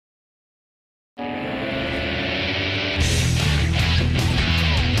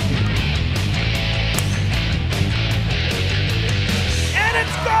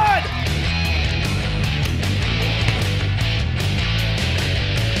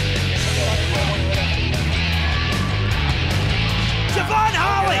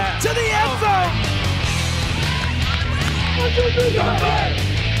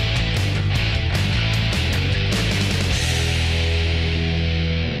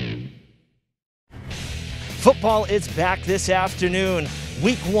Football is back this afternoon.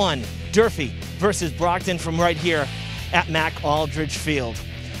 Week 1, Durfee versus Brockton from right here at Mac Aldridge Field.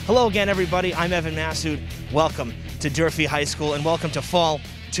 Hello again, everybody. I'm Evan Massoud. Welcome to Durfee High School and welcome to Fall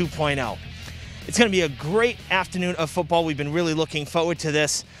 2.0. It's going to be a great afternoon of football. We've been really looking forward to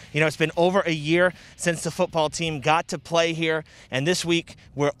this. You know, it's been over a year since the football team got to play here, and this week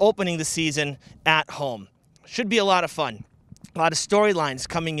we're opening the season at home. Should be a lot of fun. A lot of storylines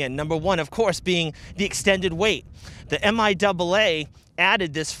coming in. Number one, of course, being the extended wait. The MIAA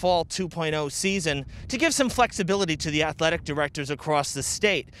added this Fall 2.0 season to give some flexibility to the athletic directors across the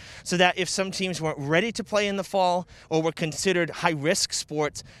state so that if some teams weren't ready to play in the fall or were considered high-risk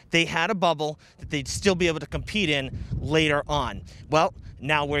sports, they had a bubble that they'd still be able to compete in later on. Well,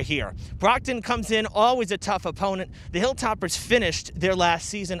 now we're here. Brockton comes in, always a tough opponent. The Hilltoppers finished their last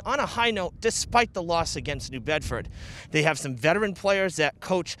season on a high note despite the loss against New Bedford. They have some veteran players that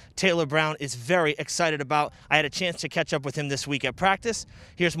Coach Taylor Brown is very excited about. I had a chance to catch up with him this week at practice.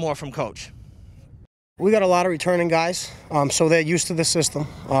 Here's more from Coach. We got a lot of returning guys, so they're used to the system.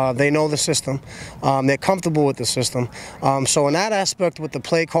 They know the system. They're comfortable with the system. So in that aspect, with the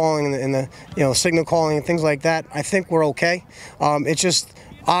play calling and the signal calling and things like that, I think we're okay. It's just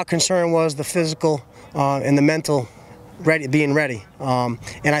our concern was the physical and the mental being ready.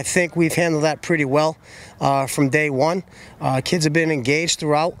 And I think we've handled that pretty well from day one. Kids have been engaged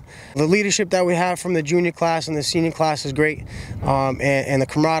throughout. The leadership that we have from the junior class and the senior class is great, and the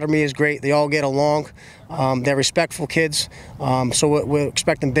camaraderie is great. They all get along. They're respectful kids, so we're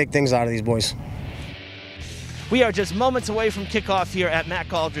expecting big things out of these boys. We are just moments away from kickoff here at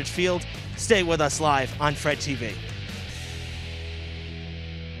Mac Aldridge Field. Stay with us live on Fred TV.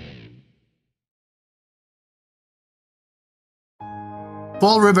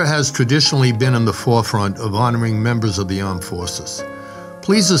 Fall River has traditionally been in the forefront of honoring members of the armed forces.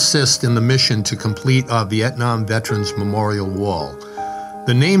 Please assist in the mission to complete our Vietnam Veterans Memorial Wall.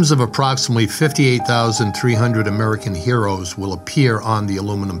 The names of approximately 58,300 American heroes will appear on the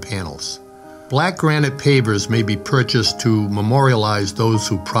aluminum panels. Black granite pavers may be purchased to memorialize those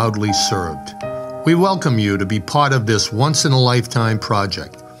who proudly served. We welcome you to be part of this once-in-a-lifetime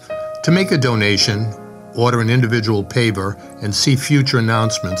project. To make a donation, order an individual paver, and see future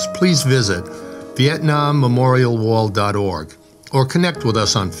announcements, please visit VietnamMemorialWall.org or connect with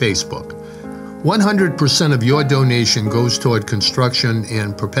us on Facebook. 100% of your donation goes toward construction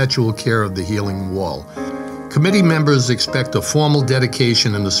and perpetual care of the healing wall. Committee members expect a formal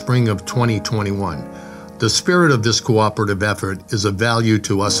dedication in the spring of 2021. The spirit of this cooperative effort is of value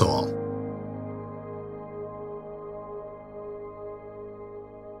to us all.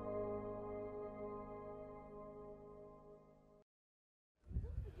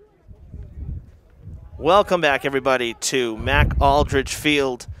 Welcome back, everybody, to Mac Aldridge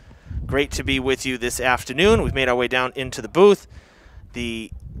Field. Great to be with you this afternoon. We've made our way down into the booth.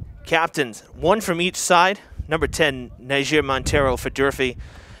 The captains, one from each side, number 10, Niger Montero for Durfee,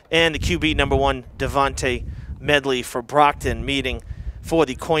 and the QB number 1, Devontae Medley for Brockton, meeting for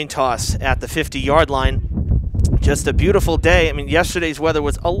the coin toss at the 50-yard line. Just a beautiful day. I mean, yesterday's weather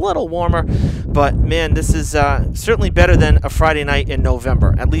was a little warmer, but, man, this is certainly better than a Friday night in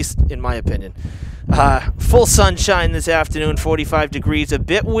November, at least in my opinion. Full sunshine this afternoon, 45 degrees, a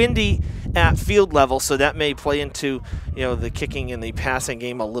bit windy at field level, so that may play into, the kicking and the passing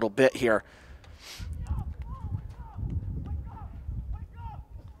game a little bit here.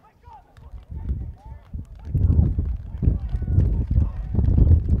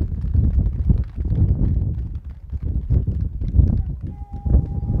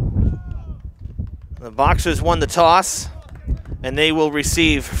 The Boxers won the toss, and they will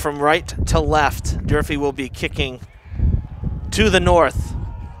receive from right to left. Durfee will be kicking to the north,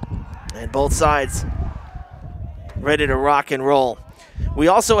 and both sides ready to rock and roll. We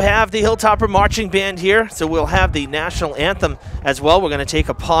also have the Hilltopper Marching Band here, so we'll have the national anthem as well. We're going to take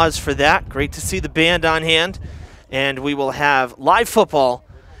a pause for that. Great to see the band on hand, and we will have live football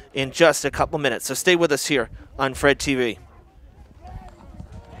in just a couple minutes. So stay with us here on Fred TV.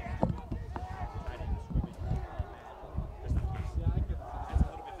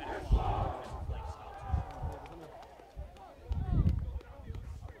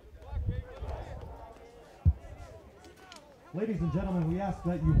 Ladies and gentlemen, we ask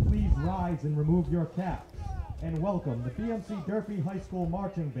that you please rise and remove your caps and welcome the BMC Durfee High School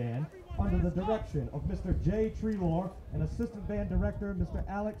Marching Band under the direction of Mr. Jay Treelor and Assistant Band Director Mr.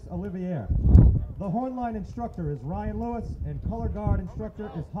 Alex Olivier. The horn line instructor is Ryan Lewis and color guard instructor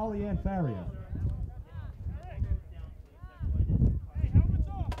is Holly Ann Faria.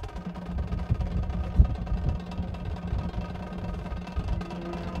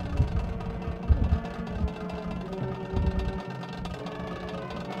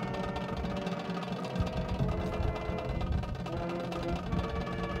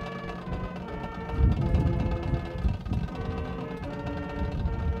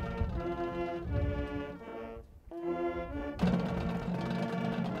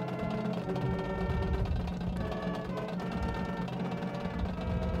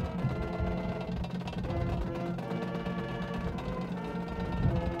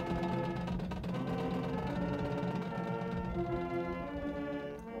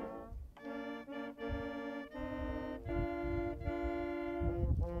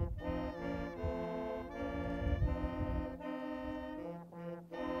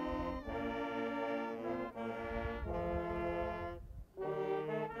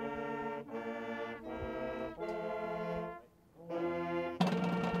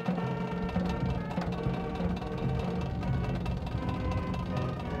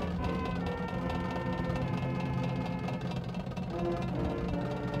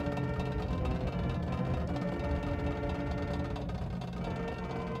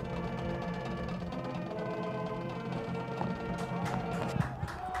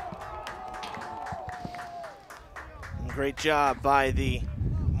 Great job by the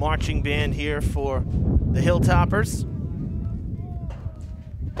marching band here for the Hilltoppers.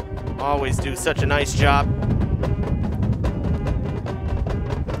 Always do such a nice job.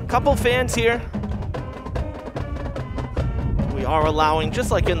 Couple fans here. We are allowing, just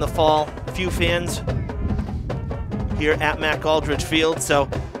like in the fall, a few fans here at Mac Aldridge Field, so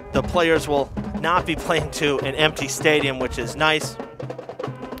the players will not be playing to an empty stadium, which is nice.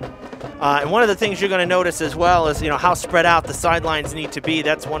 And one of the things you're going to notice as well is, how spread out the sidelines need to be.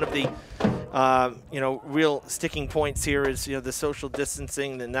 That's one of the, real sticking points here is, the social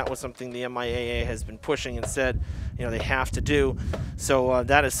distancing, and that was something the MIAA has been pushing and said, they have to do. So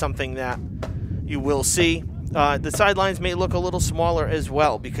that is something that you will see. The sidelines may look a little smaller as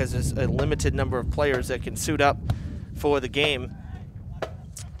well because there's a limited number of players that can suit up for the game.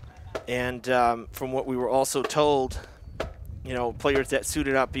 And from what we were also told, players that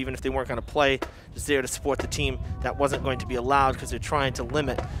suited up, even if they weren't going to play, just there to support the team, that wasn't going to be allowed because they're trying to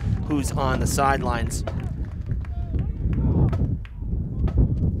limit who's on the sidelines.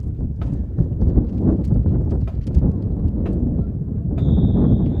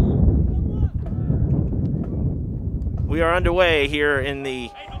 We are underway here in the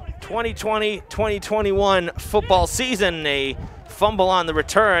 2020-2021 football season. A fumble on the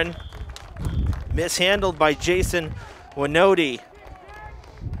return, mishandled by Jason Winoti.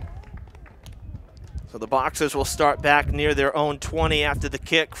 So the Boxers will start back near their own 20 after the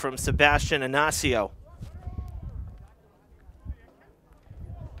kick from Sebastian Inacio.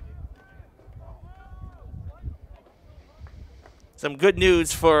 Some good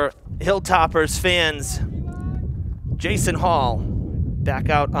news for Hilltoppers fans. Jason Hall back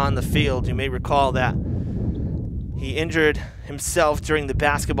out on the field. You may recall that he injured himself during the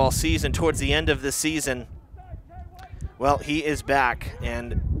basketball season towards the end of the season. Well, he is back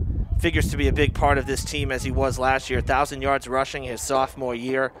and figures to be a big part of this team as he was last year. 1,000 yards rushing his sophomore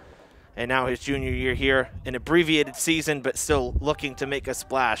year, and now his junior year here. An abbreviated season, but still looking to make a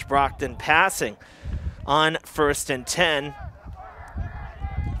splash. Brockton passing on 1st and 10.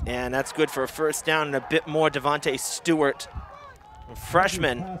 And that's good for a first down and a bit more. Devontae Stewart, a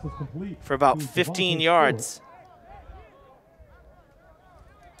freshman, for about 15 yards.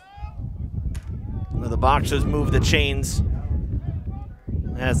 Well, the Boxers move the chains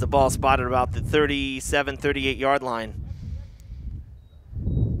as the ball spotted about the 37, 38-yard line.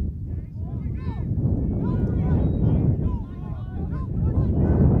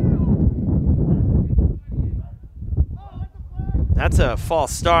 That's a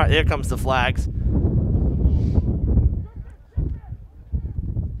false start. There comes the flags.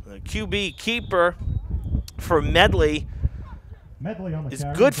 The QB keeper for Medley is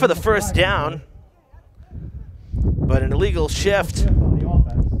good for the first down, but an illegal shift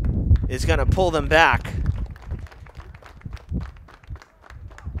is going to pull them back.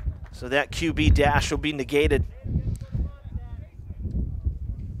 So that QB dash will be negated.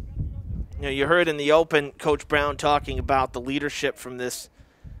 You heard in the open Coach Brown talking about the leadership from this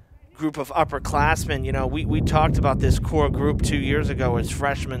group of upperclassmen. We talked about this core group 2 years ago as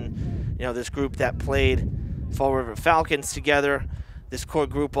freshmen. This group that played Fall River Falcons together. This core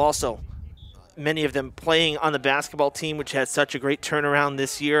group also, many of them playing on the basketball team, which had such a great turnaround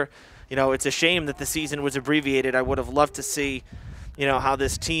this year. It's a shame that the season was abbreviated. I would have loved to see, how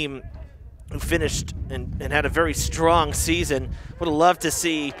this team who finished and had a very strong season, would have loved to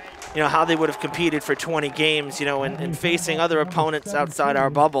see, how they would have competed for 20 games, and facing other opponents outside our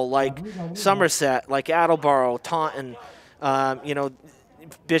bubble, like Somerset, like Attleboro, Taunton,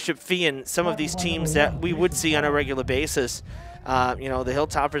 Bishop Fee, some of these teams that we would see on a regular basis. The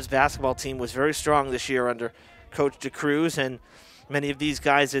Hilltoppers basketball team was very strong this year under Coach DeCruz, and many of these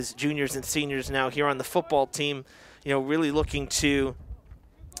guys as juniors and seniors now here on the football team, really looking to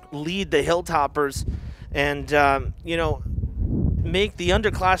lead the Hilltoppers and, make the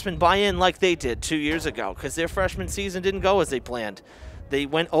underclassmen buy in like they did 2 years ago, because their freshman season didn't go as they planned. They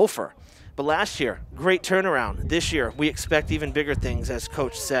went over. But last year, great turnaround. This year, we expect even bigger things, as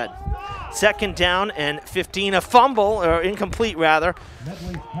Coach said. 2nd down and 15, a fumble, or incomplete rather.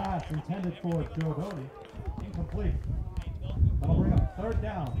 Medley's pass intended for Joe Doty, incomplete. That'll bring up 3rd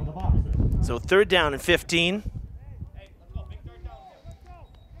down for the Boxers. So 3rd down and 15.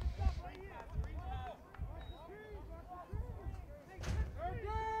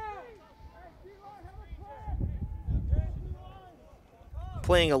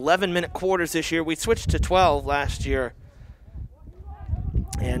 Playing 11-minute quarters this year. We switched to 12 last year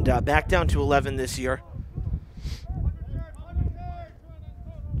And back down to 11 this year.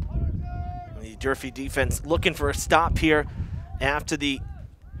 The Durfee defense looking for a stop here after the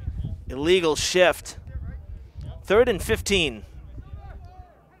illegal shift. 3rd and 15.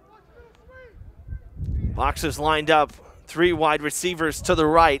 Boxers lined up, 3 wide receivers to the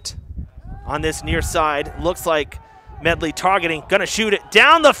right on this near side. Looks like Medley targeting, gonna shoot it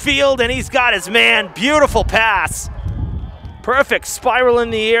down the field, and he's got his man. Beautiful pass. Perfect spiral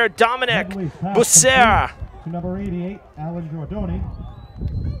in the air. Dominic Busser. To number 88, Alan Giordoni.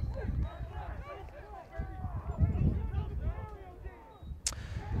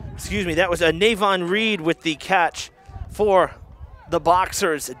 Excuse me, that was a Navon Reed with the catch for the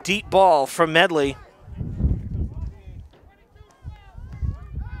Boxers. A deep ball from Medley.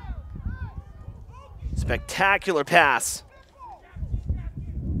 Spectacular pass.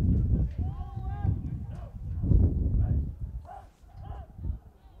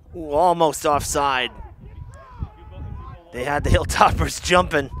 Ooh, almost offside. They had the Hilltoppers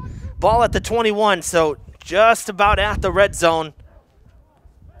jumping. Ball at the 21, so just about at the red zone.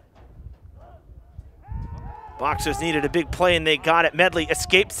 Boxers needed a big play, and they got it. Medley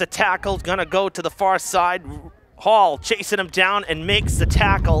escapes the tackle, gonna go to the far side. Hall chasing him down and makes the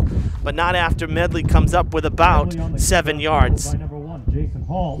tackle, but not after Medley comes up with about 7 yards. By number 1, Jason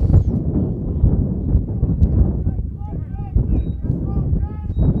Hall.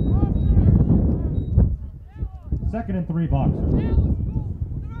 Second and 3, Boxers.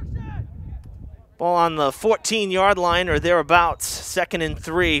 Ball on the 14-yard line or thereabouts. 2nd and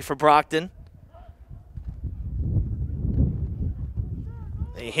 3 for Brockton.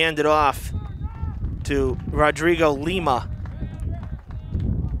 They hand it off to Rodrigo Lima.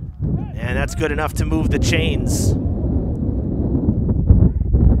 And that's good enough to move the chains.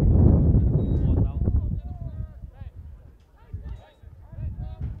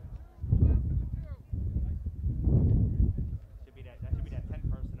 That should be that 10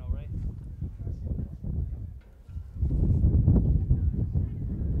 personnel, right?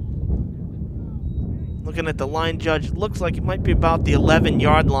 Looking at the line judge, looks like it might be about the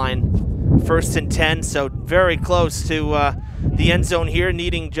 11-yard line. 1st and 10, so very close to the end zone here,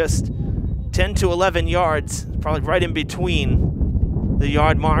 needing just 10 to 11 yards, probably right in between the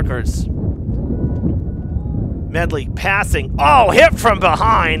yard markers. Medley passing. Oh, hit from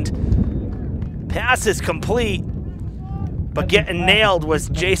behind. Pass is complete, but getting nailed was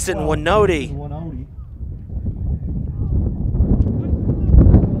Jason Winoti.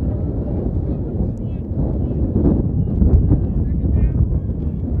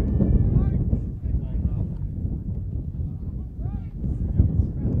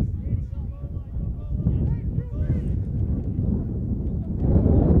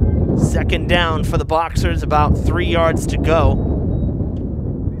 Second down for the Boxers, about 3 yards to go.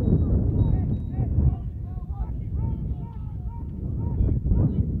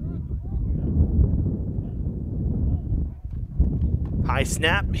 High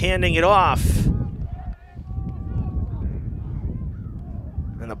snap, handing it off.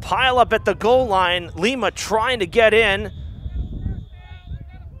 And the pile up at the goal line, Lima trying to get in.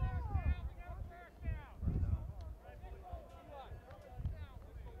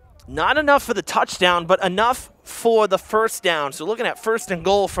 Not enough for the touchdown, but enough for the first down. So looking at 1st and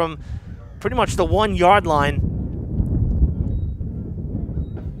goal from pretty much the 1-yard line.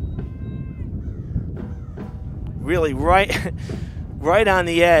 Really right on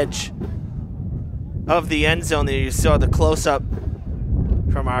the edge of the end zone there. You saw the close-up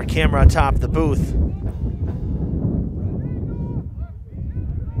from our camera atop the booth.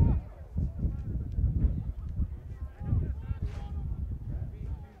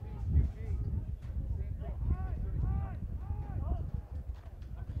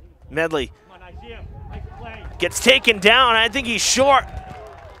 Medley gets taken down. I think he's short.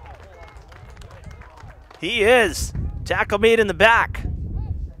 He is. Tackle made in the back.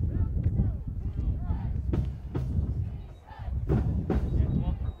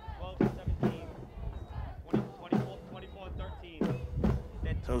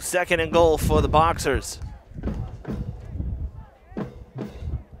 So 2nd and goal for the Boxers.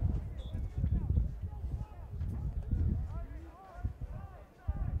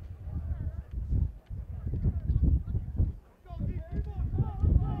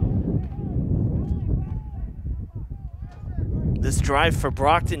 This drive for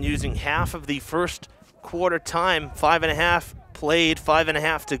Brockton using half of the first quarter time, 5.5 played,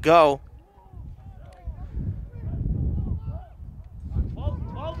 5.5 to go.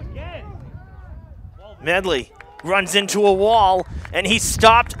 Medley runs into a wall, and he's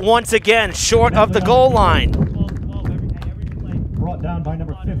stopped once again short of the goal line. Brought down by number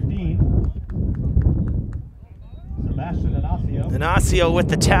number 15, Sebastian Inacio. Inacio with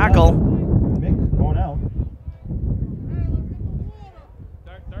the tackle. Mick Cornell.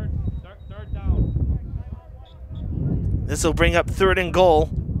 Third down. This will bring up 3rd and goal.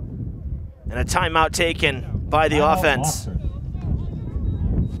 And a timeout taken by the Timeout offense. Boxers.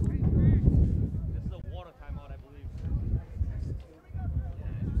 This is a water timeout, I believe. It's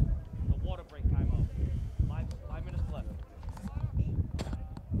a water break timeout. 5 minutes left.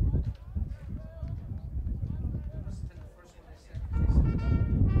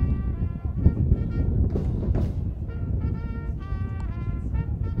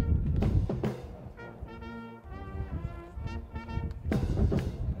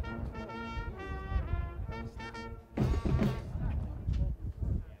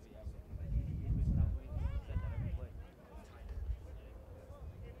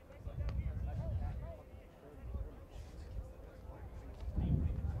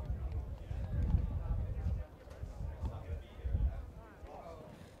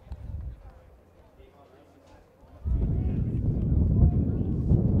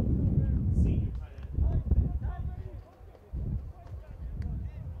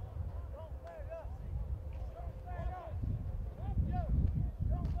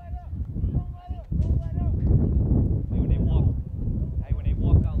 When they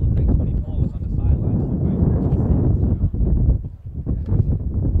walked out, it looked like 24 was on the sideline.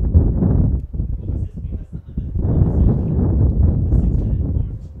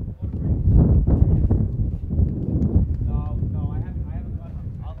 No, I haven't.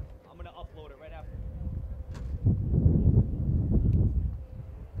 I'm gonna upload it right after.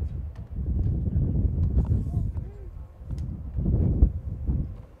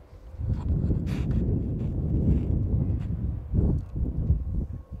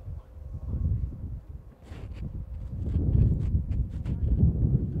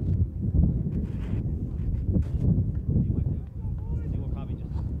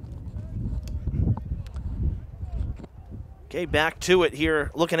 Okay, back to it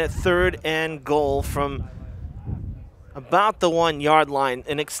here. Looking at 3rd and goal from about the 1 yard line.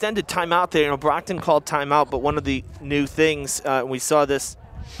 An extended timeout there. You know, Brockton called timeout, but one of the new things, we saw this,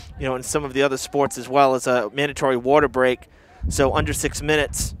 you know, in some of the other sports as well, is a mandatory water break. So under 6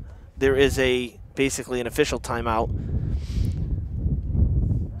 minutes, there is basically an official timeout.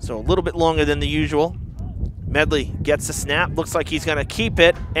 So a little bit longer than the usual. Medley gets the snap, looks like he's gonna keep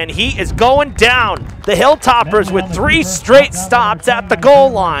it, and he is going down. The Hilltoppers with 3 straight stops at the goal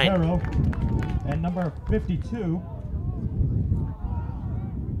line. And number 52,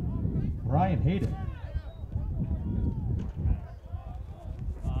 Brian Hayden.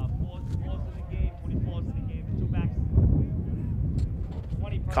 Four's in the game, 24's in the game, 2 backs.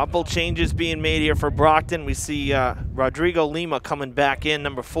 20 Couple changes being made here for Brockton. We see Rodrigo Lima coming back in,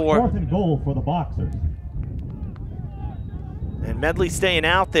 number 4. 4th and goal for the Boxers. And Medley staying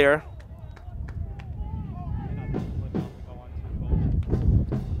out there.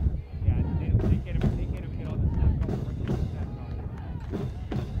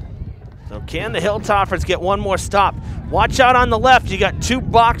 So can the Hilltoppers get one more stop? Watch out on the left. You got 2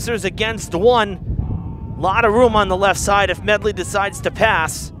 Boxers against 1. Lot of room on the left side if Medley decides to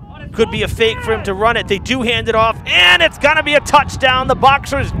pass. Could be a fake for him to run it. They do hand it off, and it's going to be a touchdown. The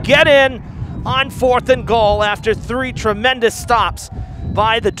Boxers get in on 4th and goal after 3 tremendous stops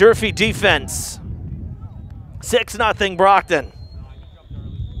by the Durfee defense. 6-0 Brockton.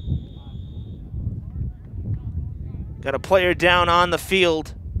 Got a player down on the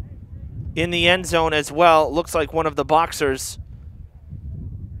field in the end zone as well. Looks like one of the Boxers.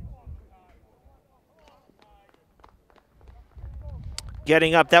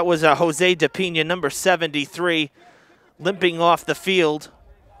 Getting up, that was Jose DePina, number 73, limping off the field.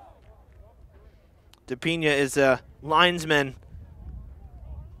 DePina is a linesman.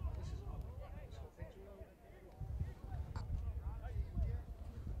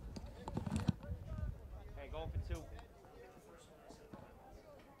 Hey, going for 2.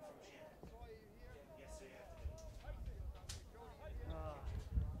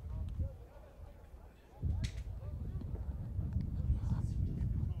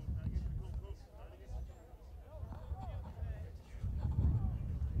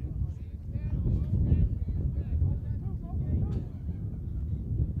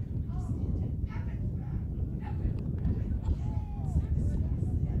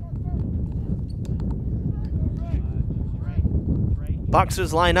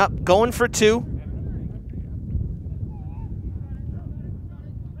 Boxers line up, going for 2.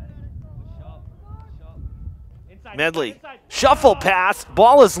 Medley, shuffle pass,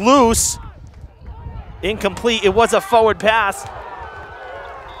 ball is loose. Incomplete, it was a forward pass.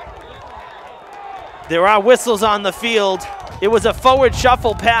 There are whistles on the field. It was a forward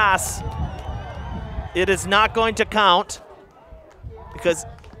shuffle pass. It is not going to count because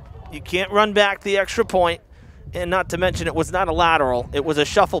you can't run back the extra point, and not to mention it was not a lateral. It was a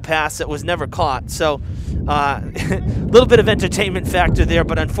shuffle pass that was never caught. So a little bit of entertainment factor there,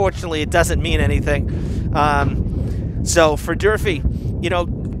 but unfortunately it doesn't mean anything. So for Durfee, you know,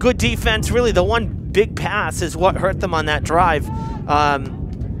 good defense. Really the one big pass is what hurt them on that drive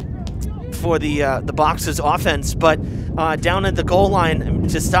for the Boxers offense. But down at the goal line,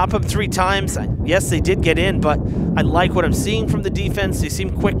 to stop them 3 times, yes, they did get in, but I like what I'm seeing from the defense. They seem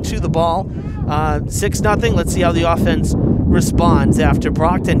quick to the ball. 6-0. Let's see how the offense responds after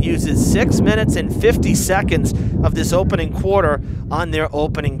Brockton uses 6 minutes and 50 seconds of this opening quarter on their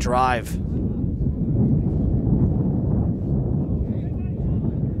opening drive.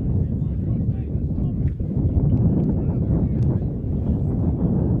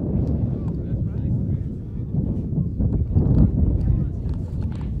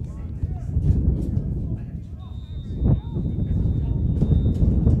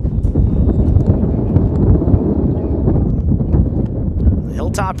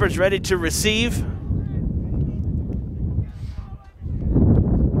 Hilltoppers ready to receive.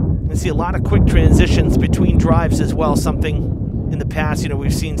 I see a lot of quick transitions between drives as well, something in the past, you know,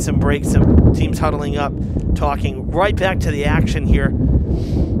 we've seen some breaks, some teams huddling up, talking. Right back to the action here.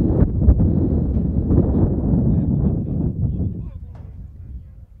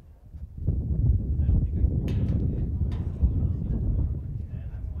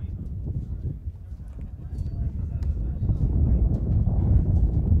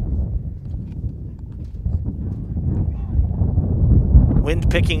 Wind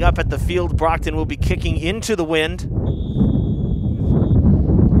picking up at the field. Brockton will be kicking into the wind.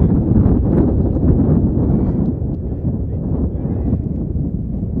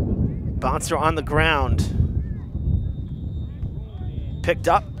 Bouncer on the ground. Picked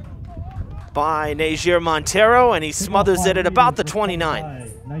up by Nazier Montero, and he smothers it at about the 29.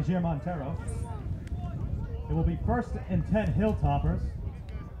 Nazier Montero. It will be 1st and 10 Hilltoppers.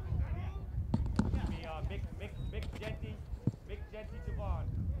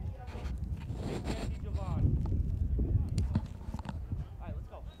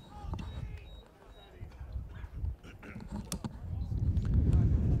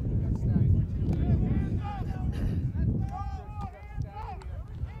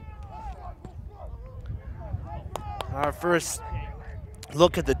 Our first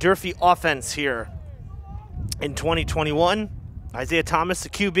look at the Durfee offense here in 2021. Isaiah Thomas, the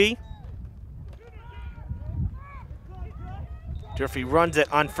QB. Durfee runs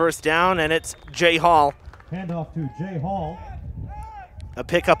it on 1st down, and it's Jay Hall. Handoff to Jay Hall. A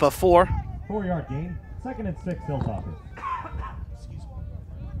pickup of 4. 4-yard gain. 2nd and 6 Hilltoppers.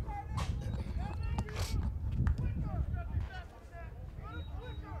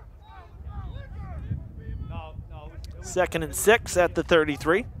 Second and 6 at the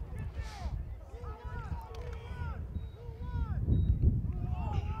 33.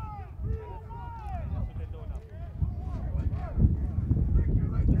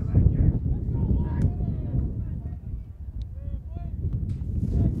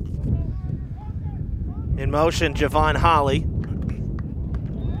 In motion, Javon Holly.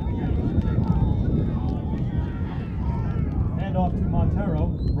 Handoff to Montero,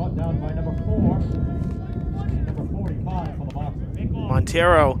 brought down by number 4. Number 45 for the Boxers.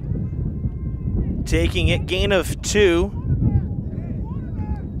 Montero taking it, gain of 2.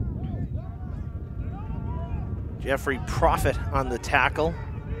 Jeffrey Profit on the tackle.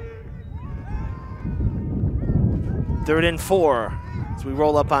 3rd and 4 as we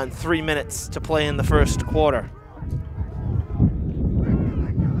roll up on 3 minutes to play in the first quarter.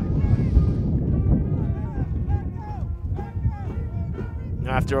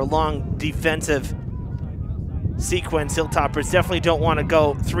 After a long defensive sequence, Hilltoppers definitely don't want to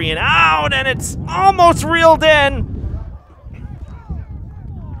go 3 and out, and it's almost reeled in.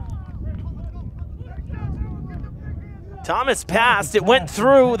 Thomas passed. It went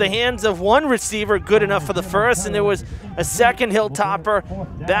through the hands of one receiver, good enough for the first, and there was a second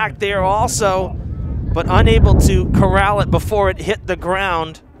Hilltopper back there also, but unable to corral it before it hit the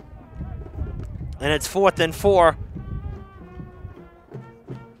ground. And it's 4th and 4.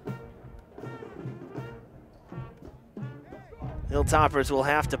 Hilltoppers will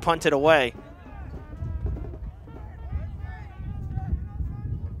have to punt it away.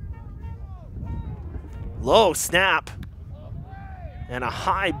 Low snap. And a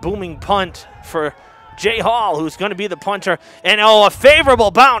high booming punt for Jay Hall, who's going to be the punter. And oh, a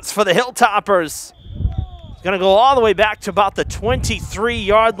favorable bounce for the Hilltoppers. Going to go all the way back to about the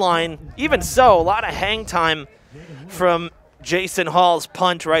 23-yard line. Even so, a lot of hang time from Jason Hall's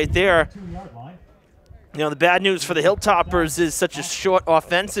punt right there. You know, the bad news for the Hilltoppers is such a short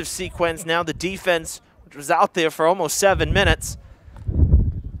offensive sequence. Now the defense, which was out there for almost 7 minutes,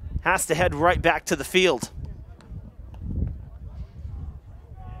 has to head right back to the field.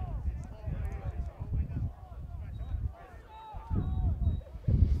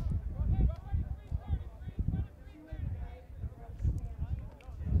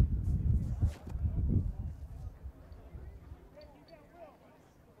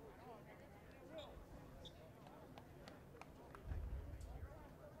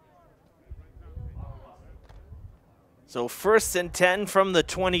 So 1st and 10 from the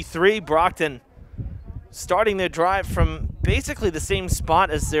 23. Brockton starting their drive from basically the same spot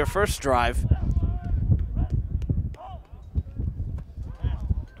as their first drive.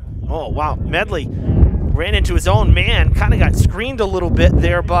 Oh, wow. Medley ran into his own man. Kind of got screened a little bit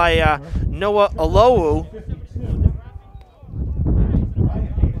there by Noah Alowu.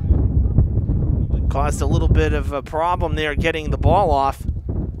 Caused a little bit of a problem there getting the ball off.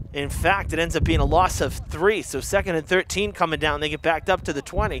 In fact, it ends up being a loss of 3. So 2nd and 13 coming down. They get backed up to the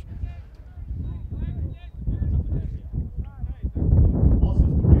 20.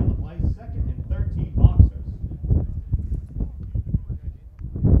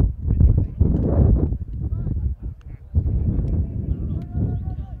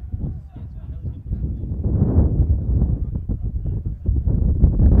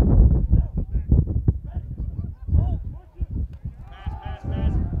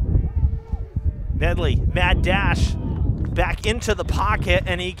 Medley, mad dash, back into the pocket,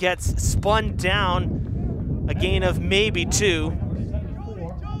 and he gets spun down. A gain of maybe 2.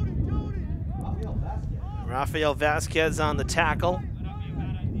 Rafael Vasquez on the tackle.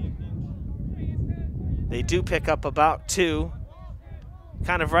 They do pick up about 2.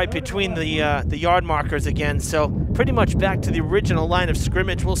 Kind of right between the yard markers again, so pretty much back to the original line of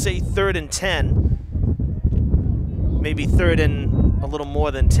scrimmage. We'll say 3rd and 10. Maybe 3rd and a little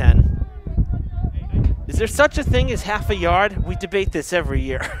more than 10. Is there such a thing as half a yard? We debate this every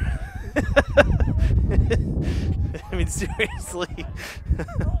year. I mean, seriously.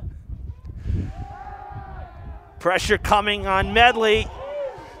 Pressure coming on Medley.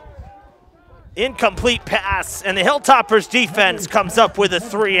 Incomplete pass, and the Hilltoppers defense comes up with a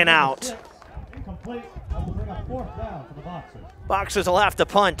 3 and out. Boxers will have to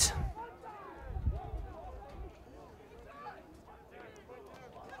punt.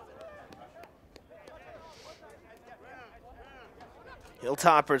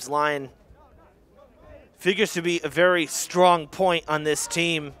 Hilltoppers line figures to be a very strong point on this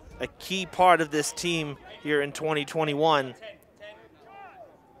team, a key part of this team here in 2021.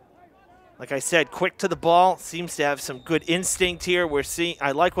 Like I said, quick to the ball, seems to have some good instinct here.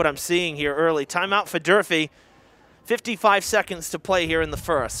 I like what I'm seeing here early. Timeout for Durfee. 55 seconds to play here in the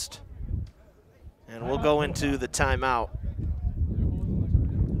first. And we'll go into the timeout.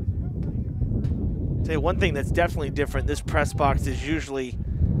 Tell you one thing that's definitely different, this press box is usually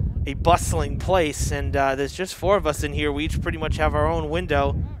a bustling place, and there's just 4 of us in here. We each pretty much have our own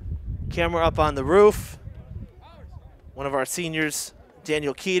window. Camera up on the roof. One of our seniors,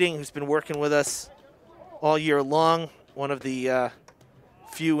 Daniel Keating, who's been working with us all year long. One of the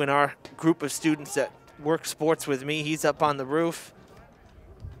few in our group of students that work sports with me. He's up on the roof.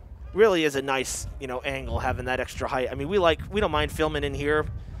 Really is a nice, angle having that extra height. I mean, we don't mind filming in here.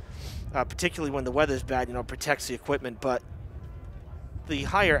 Particularly when the weather's bad, protects the equipment, but the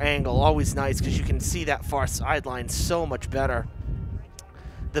higher angle, always nice because you can see that far sideline so much better.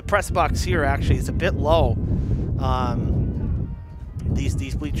 The press box here actually is a bit low.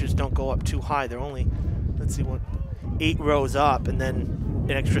 These bleachers don't go up too high. They're only, let's see, 8 rows up, and then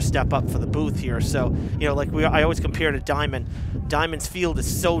an extra step up for the booth here. So, I always compare to Diamond. Diamond's field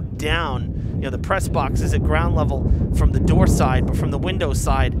is so down. The press box is at ground level from the door side, but from the window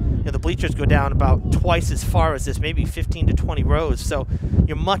side, the bleachers go down about twice as far as this, maybe 15 to 20 rows. So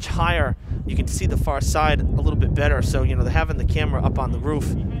you're much higher. You can see the far side a little bit better. So, having the camera up on the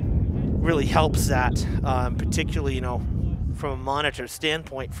roof really helps that, particularly, from a monitor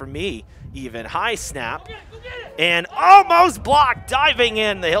standpoint for me even. High snap and almost blocked, diving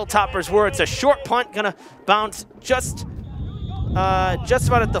in. The Hilltoppers were. It's a short punt, gonna bounce just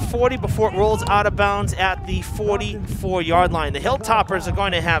about at the 40 before it rolls out of bounds at the 44-yard line. The Hilltoppers are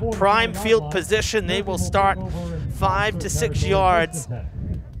going to have prime field position. They will start 5 to 6 yards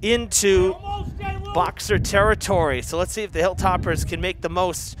into Boxer territory. So let's see if the Hilltoppers can make the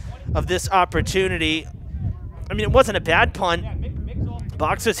most of this opportunity. I mean, it wasn't a bad punt.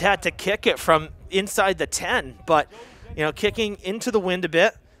 Boxers had to kick it from, inside the 10, but, you know, kicking into the wind a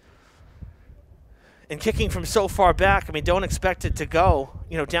bit and kicking from so far back, I mean, don't expect it to go,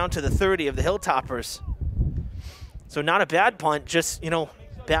 you know, down to the 30 of the Hilltoppers. So not a bad punt, just, you know,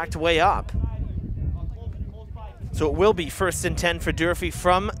 backed way up. So it will be 1st and 10 for Durfee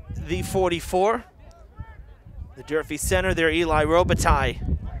from the 44. The Durfee center there, Eli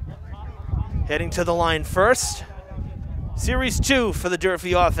Robitaille, heading to the line first. Series 2 for the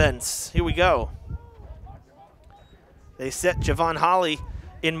Durfee offense. Here we go. They set Javon Holly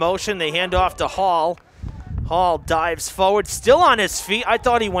in motion. They hand off to Hall. Hall dives forward, still on his feet. I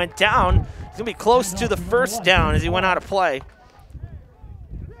thought he went down. He's going to be close to the first down as he went out of play.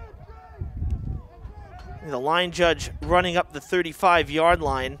 The line judge running up the 35-yard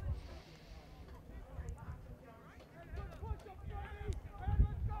line.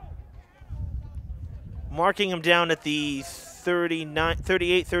 Marking him down at the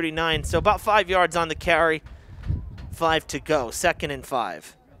 38, 39, so about 5 yards on the carry. 5 to go, 2nd and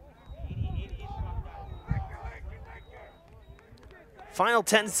 5. Final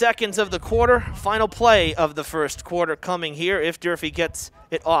 10 seconds of the quarter, final play of the first quarter coming here if Durfee gets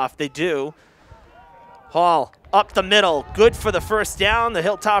it off. They do. Hall up the middle, good for the first down. The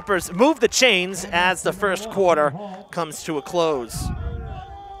Hilltoppers move the chains as the first quarter comes to a close.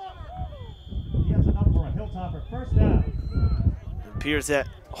 He has enough for a Hilltopper first down. It appears that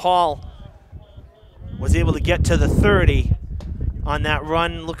Hall was able to get to the 30 on that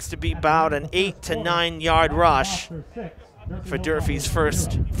run. Looks to be about an 8 to 9 yard rush for Durfee's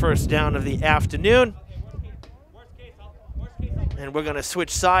first down of the afternoon. And we're going to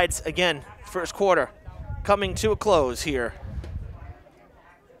switch sides again. First quarter coming to a close here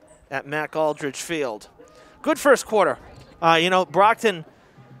at Mack Aldridge Field. Good first quarter. You know, Brockton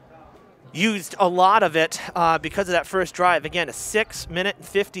used a lot of it because of that first drive. Again, a 6-minute and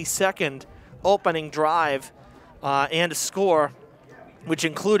 50-second opening drive and a score, which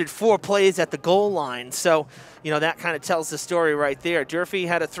included 4 plays at the goal line. So, you know, that kind of tells the story right there. Durfee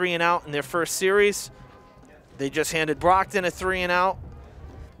had a 3-and-out in their first series. They just handed Brockton a 3-and-out.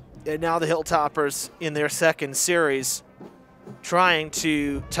 And now the Hilltoppers in their second series trying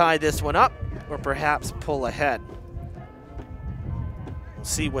to tie this one up or perhaps pull ahead. We'll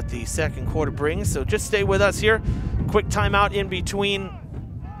see what the second quarter brings. So just stay with us here. Quick timeout in between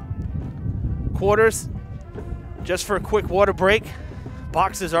quarters just for a quick water break.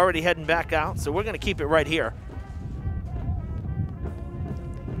 Box is already heading back out, so we're going to keep it right here.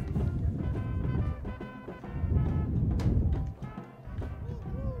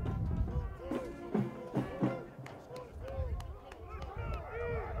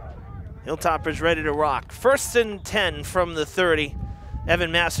 Hilltoppers ready to rock. 1st and 10 from the 30.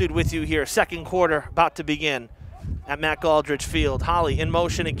 Evan Massoud with you here. Second quarter about to begin at Mack Aldridge Field. Holly in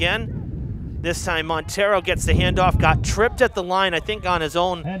motion again. This time Montero gets the handoff, got tripped at the line, I think on his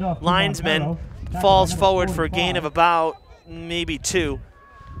own linesman. Falls forward for a gain of about maybe 2.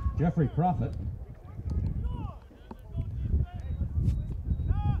 Jeffrey Prophet.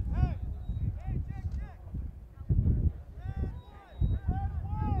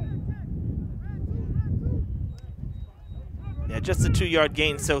 Yeah, just a 2-yard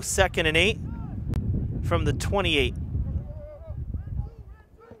gain, so 2nd and 8 from the 28.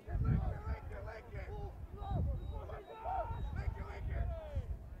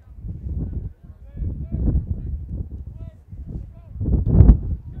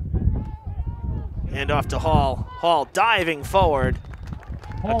 Hand off to Hall. Hall diving forward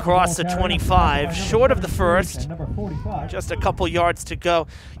across the 25, short of the first. Just a couple yards to go.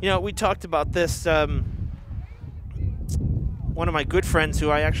 You know, we talked about this. One of my good friends who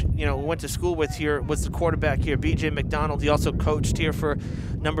I actually, you know, went to school with here was the quarterback here, B.J. McDonald. He also coached here for a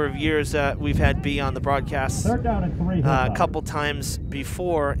number of years. We've had B on the broadcast a couple times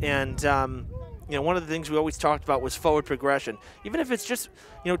before, and you know, one of the things we always talked about was forward progression. Even if it's just,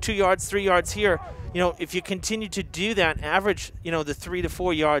 you know, 2 yards, 3 yards here, you know, if you continue to do that, average, you know, the 3 to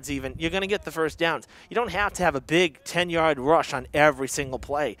 4 yards even, you're going to get the first downs. You don't have to have a big 10-yard rush on every single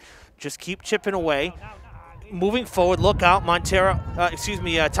play. Just keep chipping away. Moving forward, look out,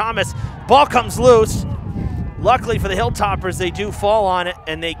 Thomas. Ball comes loose. Luckily for the Hilltoppers, they do fall on it,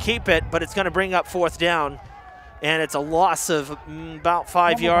 and they keep it, but it's going to bring up 4th down. And it's a loss of about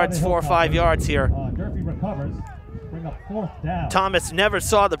 5 yards, 4 or 5 yards here. Durfee recovers, bring up 4th down. Thomas never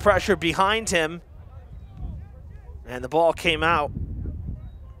saw the pressure behind him, and the ball came out.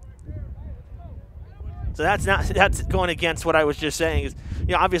 So that's going against what I was just saying. Is,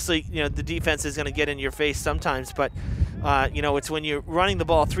 you know, obviously, you know, the defense is going to get in your face sometimes, but you know, it's when you're running the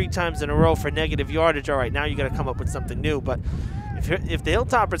ball 3 times in a row for negative yardage. All right, now you got to come up with something new. But If the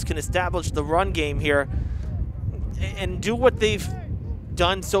Hilltoppers can establish the run game here and do what they've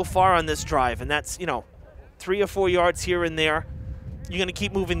done so far on this drive, and that's, you know, 3 or 4 yards here and there, you're going to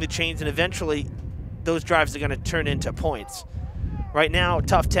keep moving the chains, and eventually those drives are going to turn into points. Right now,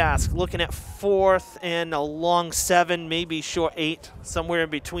 tough task. Looking at 4th and a long 7, maybe short 8, somewhere in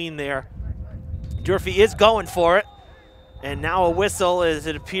between there. Durfee is going for it, and now a whistle as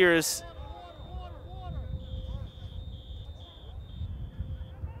it appears.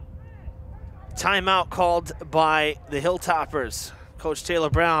 Timeout called by the Hilltoppers. Coach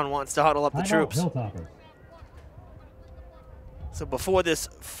Taylor Brown wants to huddle up the troops. Hilltoppers. So before this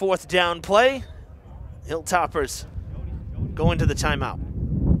 4th down play, Hilltoppers go into the timeout.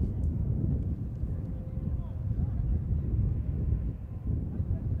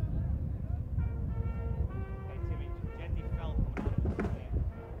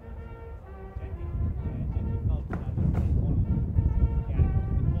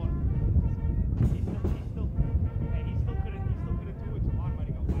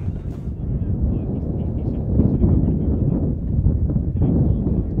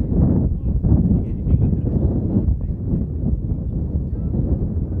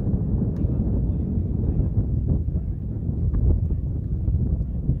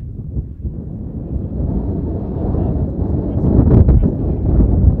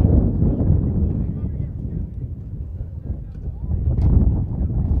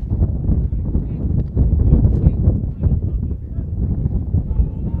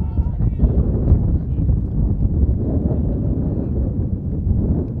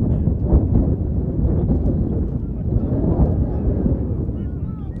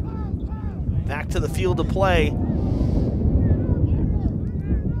 To the field of play.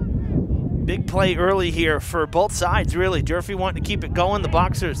 Big play early here for both sides, really. Durfee wanting to keep it going. The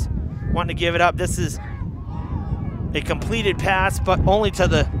Boxers wanting to give it up. This is a completed pass, but only to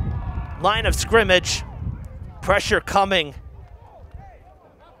the line of scrimmage. Pressure coming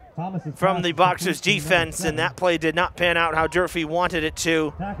from the Boxers defense, and that play did not pan out how Durfee wanted it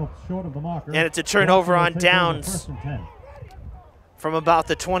to. And it's a turnover on downs from about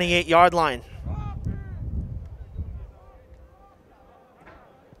the 28-yard line.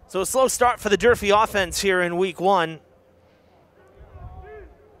 So a slow start for the Durfee offense here in week 1.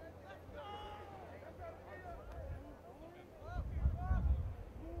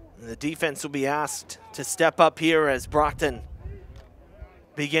 The defense will be asked to step up here as Brockton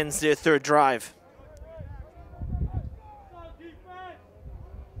begins their 3rd drive.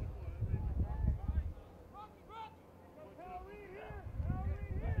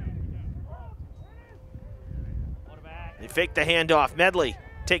 They fake the handoff. Medley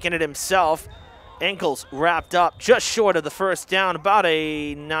taking it himself. Ankles wrapped up just short of the 1st down. About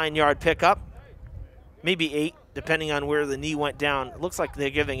a 9-yard pickup. Maybe 8, depending on where the knee went down. It looks like they're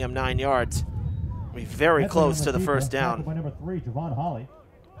giving him 9 yards. Be very close to the 1st down. By number 3, Javon Holly.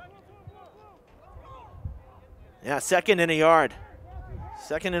 Yeah, 2nd and a yard.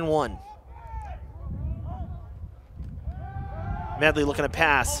 2nd and 1. Medley looking to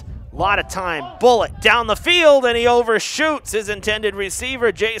pass. A lot of time. Bullet down the field, and he overshoots his intended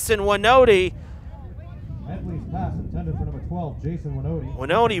receiver, Jason Winoti. Medley's pass intended for number 12, Jason Winoti.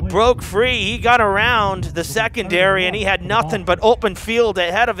 Winoti broke free. He got around the secondary, and he had nothing but open field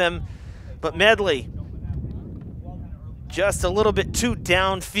ahead of him. But Medley just a little bit too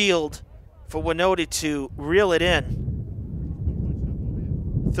downfield for Winoti to reel it in.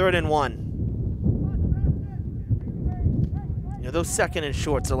 3rd and 1. You know, those 2nd and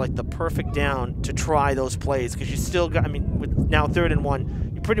shorts are like the perfect down to try those plays, because you still got, I mean, with now 3rd and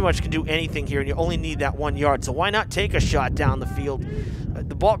 1, you pretty much can do anything here, and you only need that 1 yard. So why not take a shot down the field?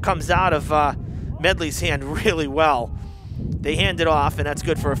 The ball comes out of Medley's hand really well. They hand it off, and that's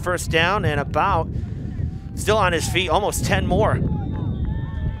good for a 1st down, and about, still on his feet, almost 10 more.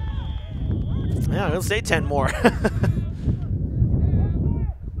 Yeah, he'll say 10 more.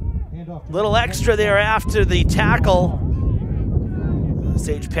 Little extra there after the tackle.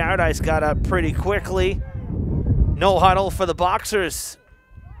 Sage Paradise got up pretty quickly. No huddle for the Boxers.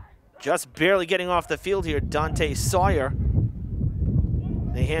 Just barely getting off the field here, Dante Sawyer.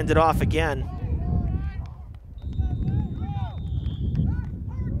 They hand it off again.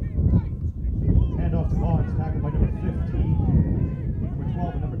 Handoff to Barnes, tackled by number 15, number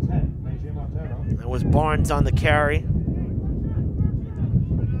 12 and number 10, Major Montero. That was Barnes on the carry.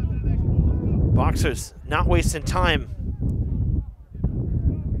 Boxers not wasting time.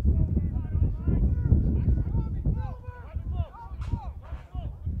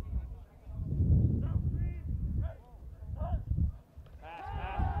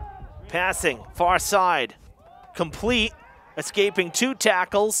 Passing, far side, complete, escaping 2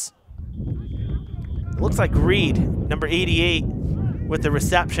 tackles. It looks like Reed, number 88, with the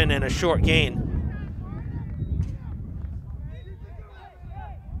reception and a short gain.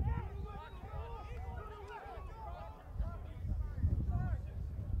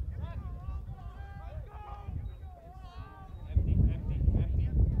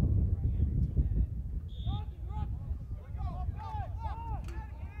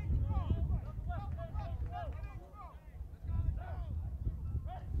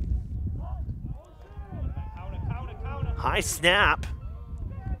 High snap.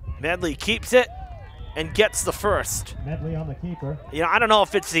 Medley keeps it and gets the first. Medley on the keeper. You know, I don't know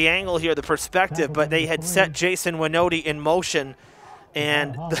if it's the angle here, the perspective, but they had set Jason Winoti in motion,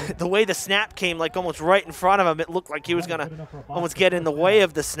 and the way the snap came, like almost right in front of him, it looked like he was going to almost get in the way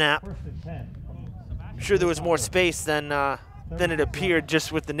of the snap. I'm sure there was more space than it appeared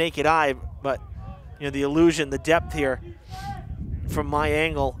just with the naked eye, but you know, the illusion, the depth here from my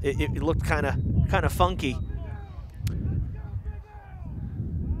angle, it looked kind of funky.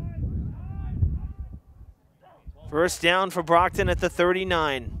 First down for Brockton at the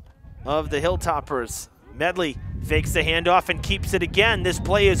 39 of the Hilltoppers. Medley fakes the handoff and keeps it again. This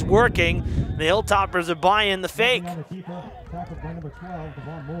play is working. The Hilltoppers are buying the fake.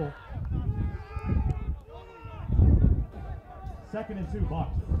 Second and 2,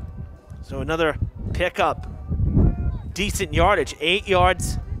 Brockton. So another pickup. Decent yardage, 8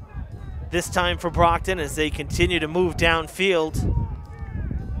 yards this time for Brockton as they continue to move downfield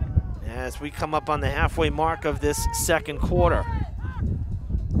as we come up on the halfway mark of this second quarter.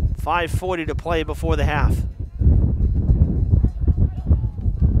 5:40 to play before the half.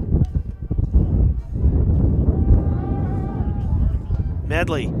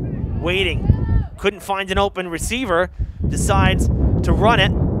 Medley waiting, couldn't find an open receiver, decides to run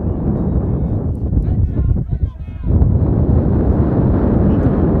it.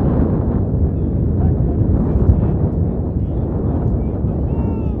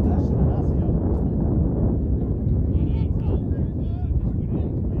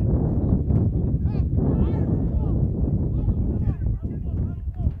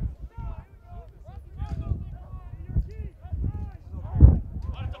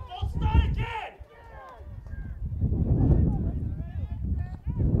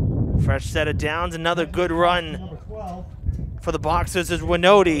 Fresh set of downs, another good run for the Boxers as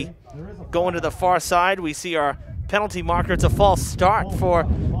Winoti going to the far side. We see our penalty marker. It's a false start for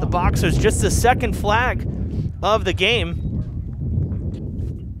the Boxers. Just the second flag of the game.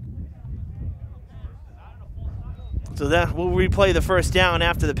 So that we'll replay the first down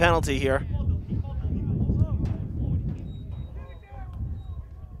after the penalty here.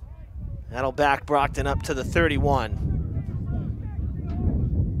 That'll back Brockton up to the 31.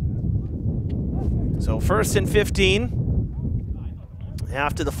 So 1st and 15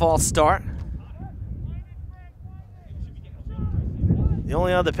 after the false start. The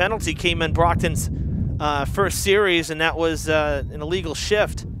only other penalty came in Brockton's first series, and that was an illegal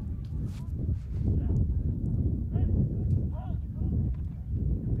shift.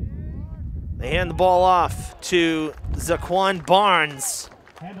 They hand the ball off to Zaquan Barnes.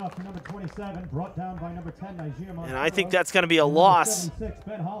 Handoff to number 27, brought down by number 10, Nigeria. And I think that's going to be a loss. 76,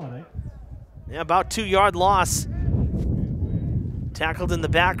 Ben Holiday. Yeah, about 2-yard loss. Tackled in the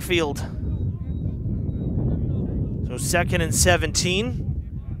backfield. So 2nd and 17.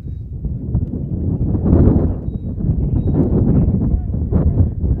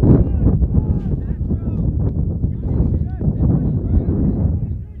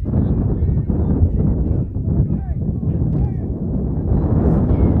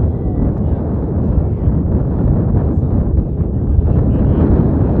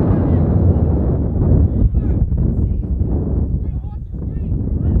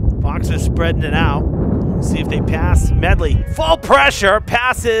 Spreading it out. See if they pass. Medley, full pressure,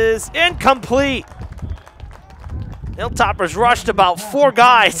 passes incomplete. Hilltoppers rushed about 4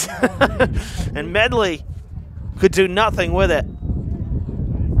 guys, and Medley could do nothing with it.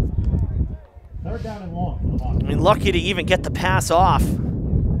 3rd down and long for the Hawks. I mean, lucky to even get the pass off.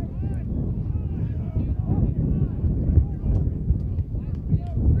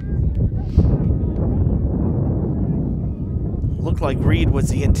 Looked like Reed was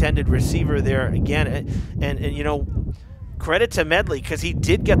the intended receiver there again, and you know, credit to Medley because he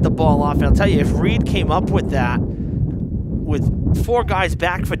did get the ball off. And I'll tell you, if Reed came up with that, with 4 guys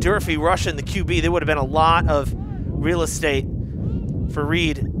back for Durfee rushing the QB, there would have been a lot of real estate for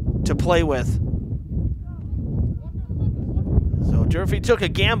Reed to play with. So Durfee took a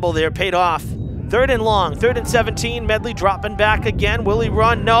gamble there, paid off. Third and long, 3rd and 17. Medley dropping back again. Will he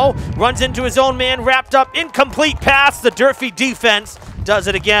run? No. Runs into his own man, wrapped up, incomplete pass. The Durfee defense does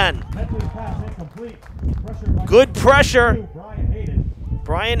it again. Medley pass incomplete. Pressure by Good pressure. Brian Hayden.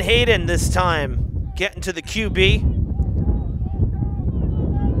 Brian Hayden this time getting to the QB.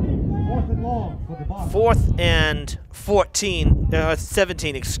 4th and long for the Boxers. 4th and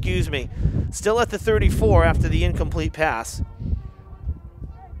 17, excuse me. Still at the 34 after the incomplete pass.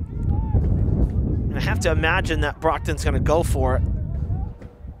 And I have to imagine that Brockton's going to go for it.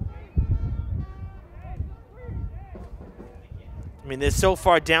 I mean, they're so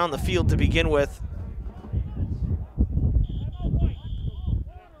far down the field to begin with.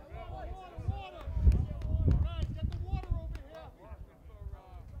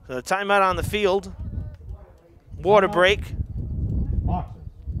 So the timeout on the field. Water break. Boxers.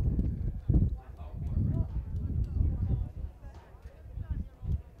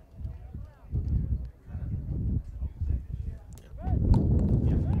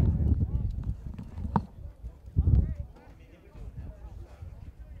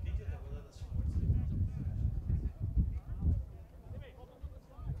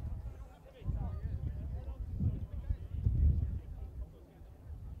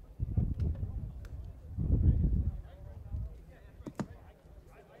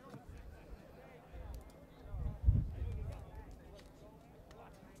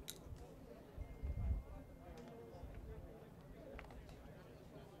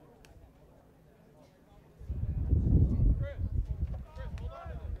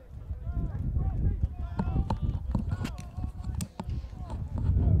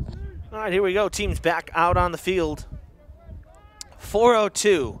 All right, here we go. Teams back out on the field.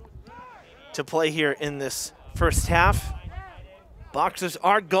 4:02 to play here in this first half. Boxers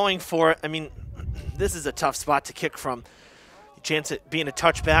are going for it. I mean, this is a tough spot to kick from. Chance at being a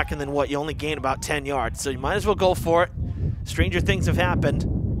touchback, and then what? You only gain about 10 yards. So you might as well go for it. Stranger things have happened.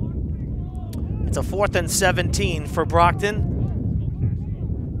 It's a 4th and 17 for Brockton.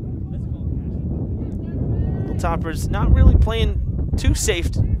 Hilltoppers not really playing too safe,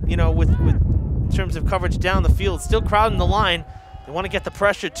 you know, with in terms of coverage down the field. Still crowding the line. They want to get the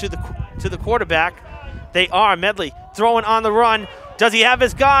pressure to the quarterback. They are. Medley throwing on the run. Does he have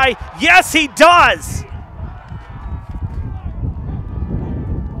his guy? Yes, he does.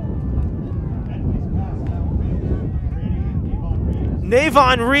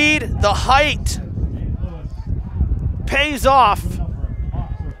 Navon Reed, the height pays off.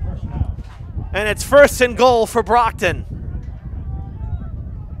 And it's 1st and goal for Brockton.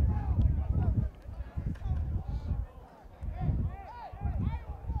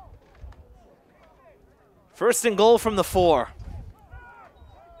 First and goal from the 4.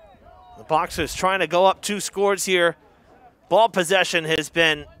 The Boxers trying to go up 2 scores here. Ball possession has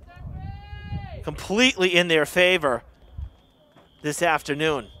been completely in their favor this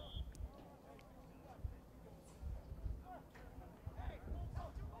afternoon.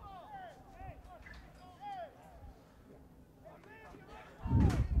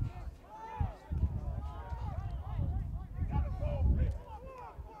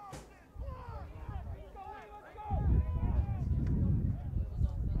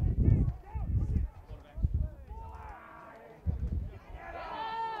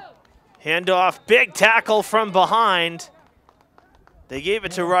 Handoff, big tackle from behind. They gave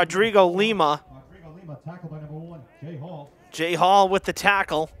it to Rodrigo Lima. Rodrigo Lima tackled by number 1, Jay Hall. Jay Hall with the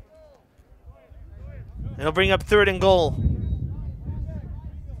tackle. It'll bring up 3rd and goal.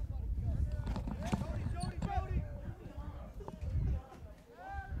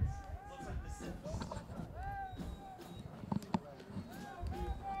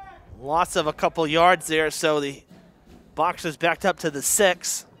 Loss of a couple yards there, so the Boxers backed up to the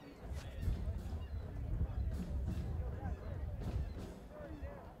 6.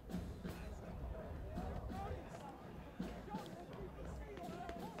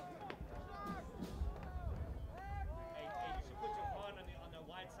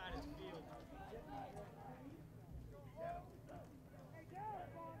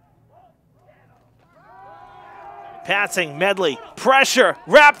 Passing, Medley, pressure,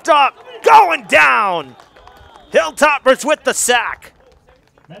 wrapped up, going down. Hilltoppers with the sack.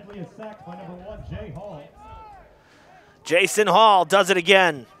 Medley is sacked by number 1, Jay Hall. Jason Hall does it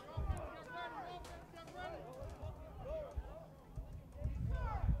again.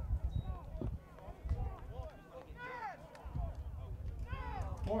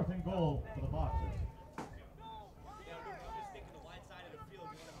 Fourth and goal for the Boxers.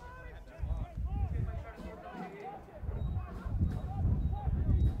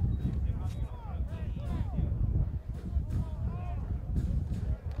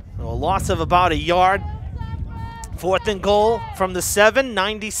 loss of about a yard. 4th and goal from the 7,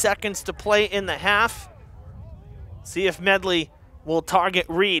 90 seconds to play in the half. See if Medley will target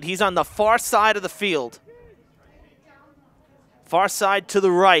Reed. He's on the far side of the field. Far side to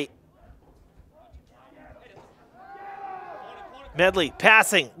the right. Medley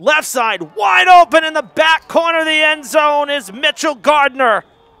passing, left side, wide open in the back corner of the end zone is Mitchell Gardner.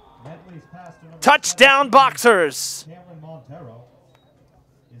 Touchdown, Boxers. Cameron Montero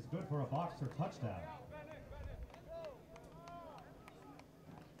is good for a Boxer touchdown.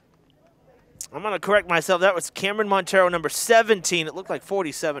 I'm going to correct myself. That was Cameron Montero, number 17. It looked like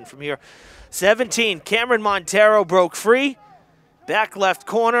 47 from here. 17. Cameron Montero broke free. Back left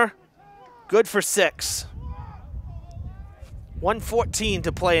corner. Good for 6. 1:14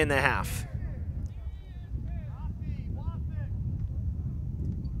 to play in the half.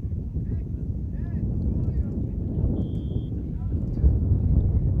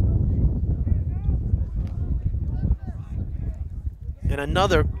 And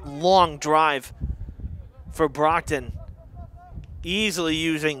another long drive for Brockton, easily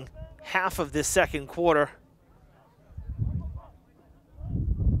using half of this second quarter.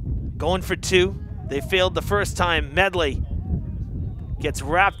 Going for 2. They failed the first time. Medley gets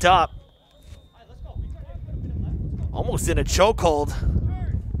wrapped up, almost in a chokehold,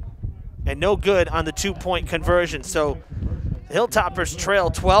 and no good on the 2-point conversion. So the Hilltoppers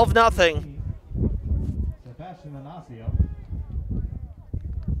trail 12-0.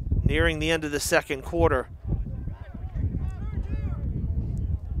 Nearing the end of the second quarter.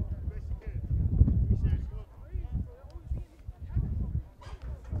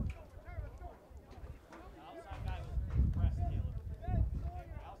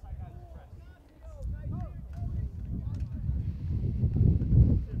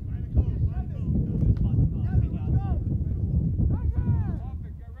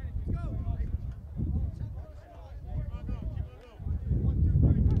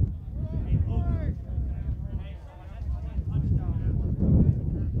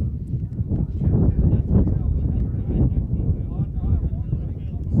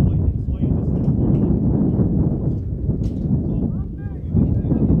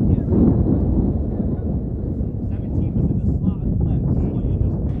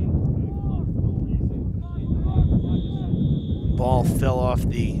 Ball fell off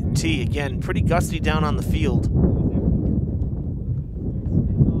the tee again. Pretty gusty down on the field.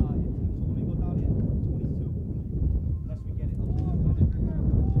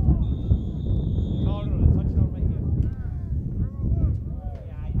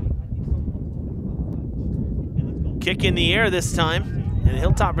 Kick in the air this time, and the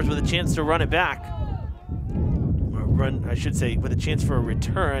Hilltoppers with a chance to run it back. Or run, I should say, with a chance for a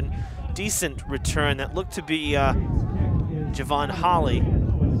return. Decent return that looked to be Javon Holly,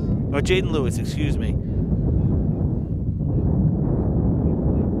 or Jaden Lewis, excuse me.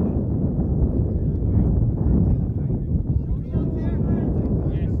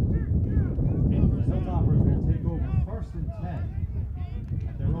 Hilltoppers will take over 1st and 10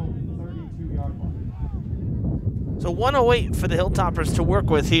 at their own 32-yard line. So 108 for the Hilltoppers to work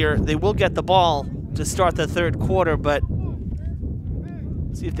with here. They will get the ball to start the third quarter, but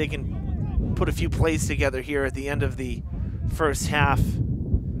see if they can put a few plays together here at the end of the first half.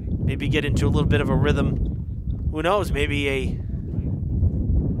 Maybe get into a little bit of a rhythm. Who knows, maybe a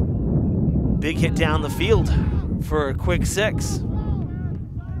big hit down the field for a quick 6.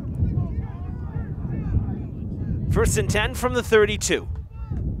 1st and 10 from the 32.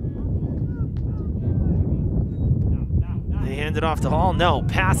 They hand it off to Hall. No,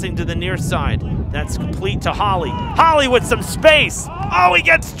 passing to the near side. That's complete to Holly. Holly with some space. Oh, he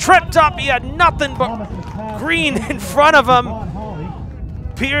gets tripped up. He had nothing but green in front of him.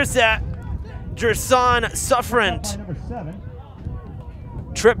 Appears that Jerson Suffrent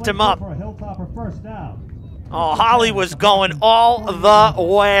tripped him up. Oh, Holly was going all the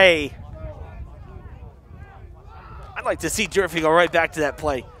way. I'd like to see Durfee go right back to that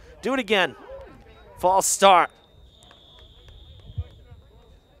play. Do it again. False start.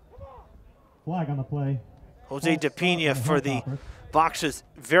 Flag on the play. Jose DePina for the Boxers,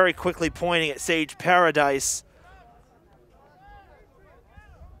 very quickly pointing at Sage Paradise.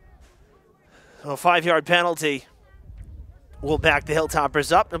 So a 5-yard penalty will back the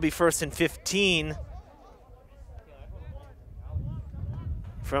Hilltoppers up. It'll be 1st and 15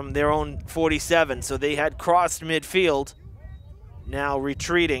 from their own 47. So they had crossed midfield, now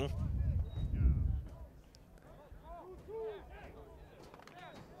retreating.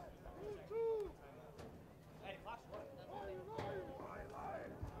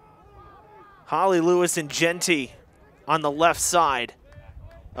 Holly, Lewis, and Genty on the left side.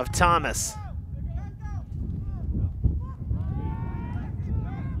 of Thomas.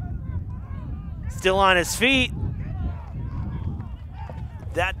 Still on his feet.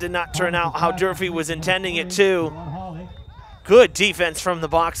 That did not turn out how Durfee was intending it to. Good defense from the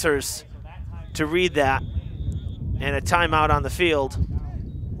Boxers to read that. And a timeout on the field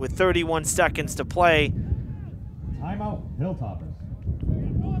with 31 seconds to play. Timeout, Hilltoppers.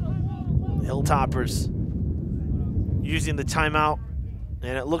 Hilltoppers using the timeout.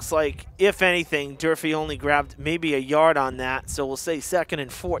 And it looks like, if anything, Durfee only grabbed maybe a yard on that. So we'll say 2nd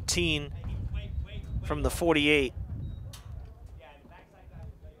and 14 from the 48.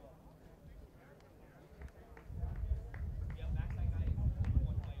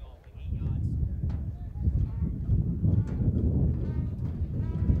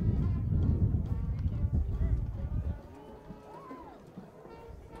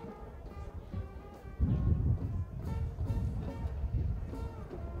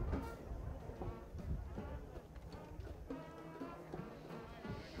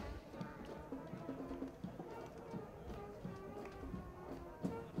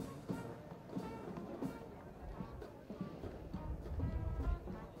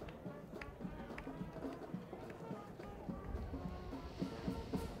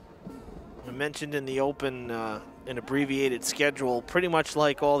 Mentioned in the open, an abbreviated schedule, pretty much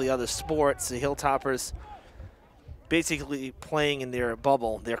like all the other sports. The Hilltoppers basically playing in their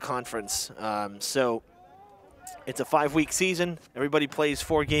bubble, their conference. So it's a 5-week season. Everybody plays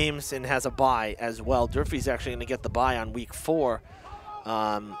 4 games and has a bye as well. Durfee's actually going to get the bye on week 4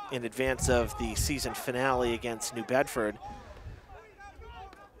 in advance of the season finale against New Bedford.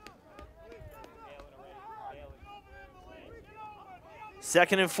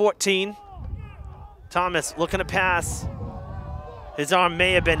 Second and 14. Thomas looking to pass. His arm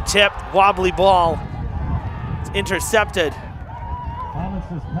may have been tipped. Wobbly ball. It's intercepted.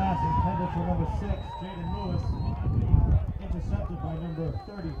 Thomas's pass intended for number 6, Jaden Lewis. Intercepted by number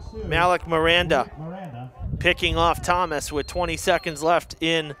 32. Malik Miranda picking off Thomas with 20 seconds left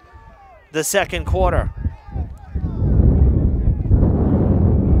in the second quarter.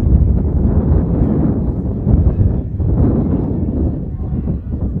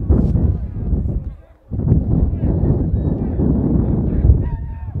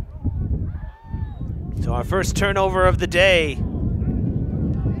 Our first turnover of the day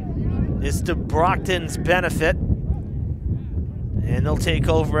is to Brockton's benefit. And they'll take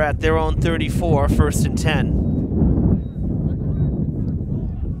over at their own 34, 1st and 10.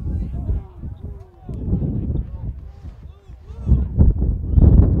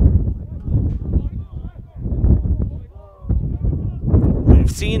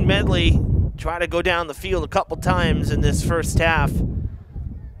 We've seen Medley try to go down the field a couple times in this first half.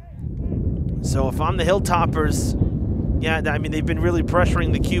 So if I'm the Hilltoppers, yeah, I mean, they've been really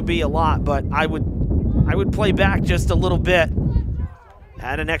pressuring the QB a lot, but I would play back just a little bit.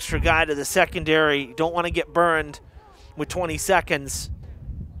 Add an extra guy to the secondary. Don't want to get burned with 20 seconds.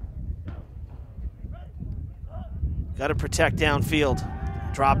 Got to protect downfield.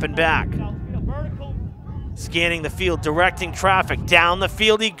 Dropping back. Scanning the field, directing traffic. Down the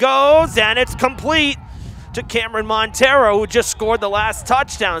field he goes, and it's complete to Cameron Montero, who just scored the last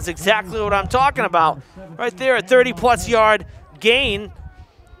touchdown. Is exactly what I'm talking about. Right there, a 30-plus yard gain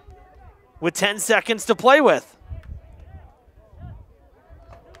with 10 seconds to play with.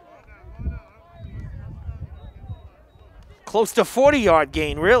 Close to 40-yard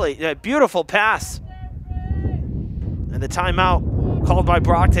gain, really. A beautiful pass. And the timeout called by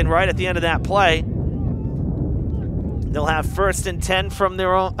Brockton right at the end of that play. They'll have 1st and 10 from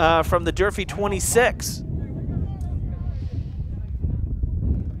their own, from the Durfee 26.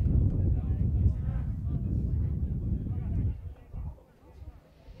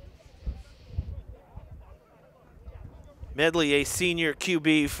 Medley, a senior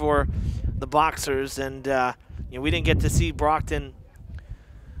QB for the Boxers, and you know, we didn't get to see Brockton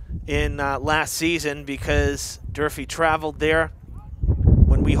in last season because Durfee traveled there.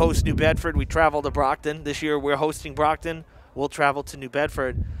 When we host New Bedford, we travel to Brockton. This year we're hosting Brockton. We'll travel to New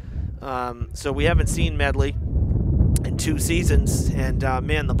Bedford. So we haven't seen Medley in 2 seasons, and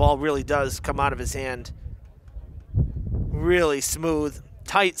man, the ball really does come out of his hand. Really smooth,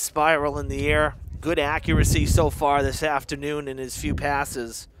 tight spiral in the air. Good accuracy so far this afternoon in his few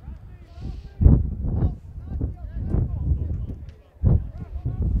passes.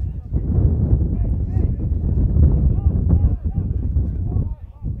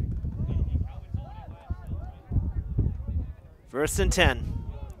 First and 10.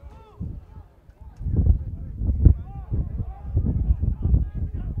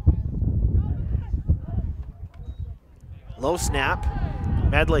 Low snap.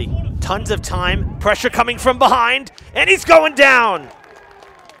 Medley, tons of time, pressure coming from behind, and he's going down.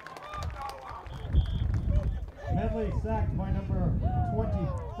 Medley sacked by number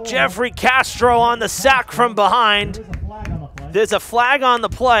 24. Jeffrey Castro on the sack from behind. There's a flag on the play. There's a flag on the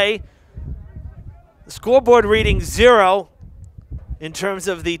play. The scoreboard reading 0 in terms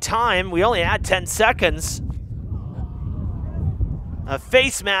of the time. We only had 10 seconds. A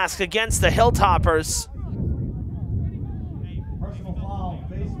face mask against the Hilltoppers. Personal foul,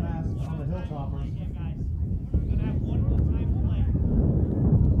 face mask on the Hilltoppers.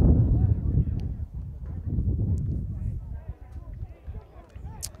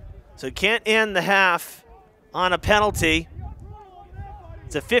 So you can't end the half on a penalty.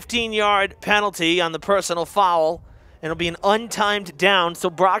 It's a 15-yard penalty on the personal foul, and it'll be an untimed down. So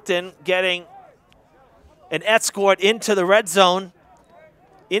Brockton getting an escort into the red zone.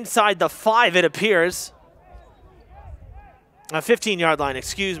 Inside the 5, it appears. A 15-yard line,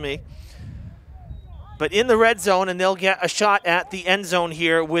 excuse me. But in the red zone, and they'll get a shot at the end zone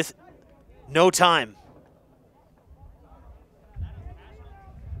here with no time.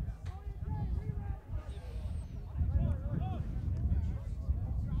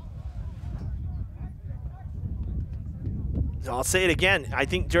 I'll say it again. I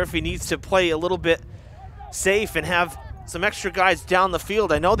think Durfee needs to play a little bit safe and have some extra guys down the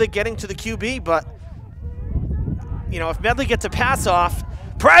field. I know they're getting to the QB, but, you know, if Medley gets a pass off,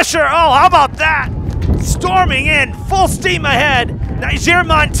 pressure, oh, how about that? Storming in, full steam ahead. Niger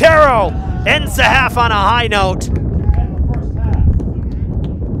Montero ends the half on a high note.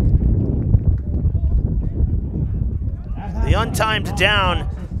 The untimed down,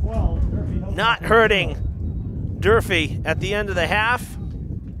 not hurting Durfee at the end of the half.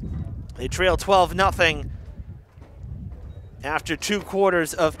 They trail 12-0 after 2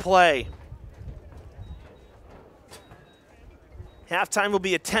 quarters of play. Halftime will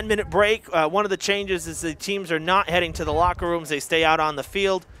be a 10-minute break. One of the changes is the teams are not heading to the locker rooms. They stay out on the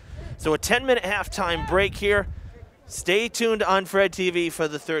field. So a 10-minute halftime break here. Stay tuned on Fred TV for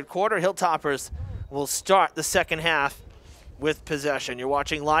the 3rd quarter. Hilltoppers will start the second half with possession. You're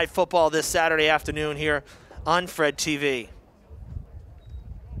watching live football this Saturday afternoon here on Fred TV.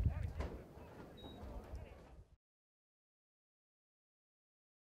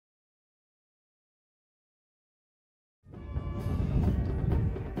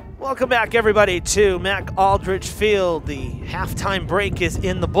 Welcome back, everybody, to Mac Aldridge Field. The halftime break is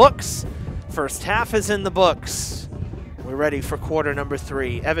in the books. First half is in the books. We're ready for quarter number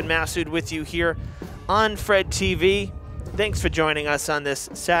 3. Evan Massoud with you here on Fred TV. Thanks for joining us on this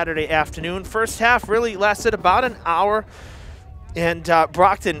Saturday afternoon. First half really lasted about an hour, and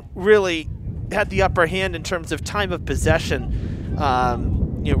Brockton really had the upper hand in terms of time of possession,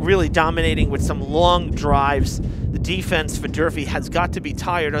 really dominating with some long drives. The defense for Durfee has got to be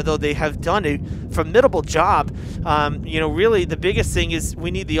tired, although they have done a formidable job. Really the biggest thing is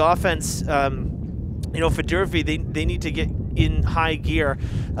we need the offense, for Durfee, they need to get in high gear.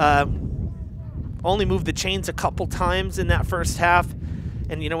 Only moved the chains a couple times in that first half.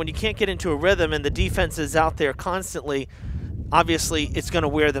 And, when you can't get into a rhythm and the defense is out there constantly, obviously it's going to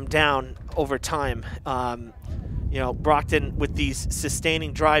wear them down over time. Brockton with these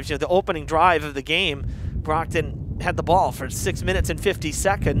sustaining drives, the opening drive of the game, Brockton had the ball for 6 minutes and 50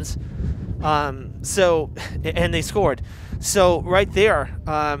 seconds. And they scored. So right there,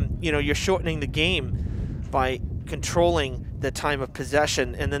 you're shortening the game by controlling the time of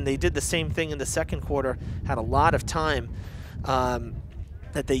possession, and then they did the same thing in the second quarter, had a lot of time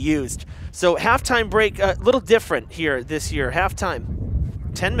that they used. So halftime break, a little different here this year.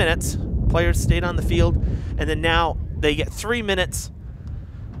 Halftime, 10 minutes, players stayed on the field, and then now they get 3 minutes.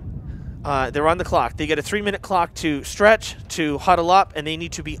 They're on the clock. They get a 3-minute clock to stretch, to huddle up, and they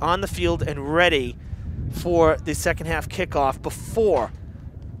need to be on the field and ready for the second half kickoff before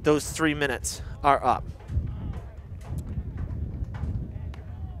those 3 minutes are up.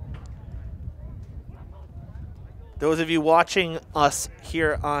 Those of you watching us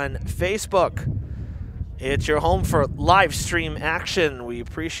here on Facebook, it's your home for live stream action. We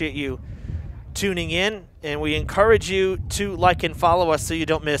appreciate you tuning in, and we encourage you to like and follow us so you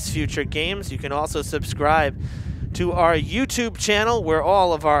don't miss future games. You can also subscribe to our YouTube channel where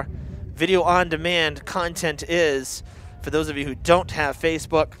all of our video on demand content is. For those of you who don't have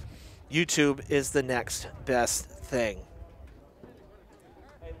Facebook, YouTube is the next best thing.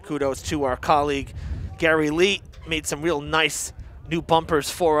 Kudos to our colleague Gary Lee. Made some real nice new bumpers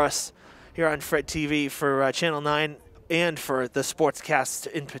for us here on Fred TV for Channel 9 and for the Sportscast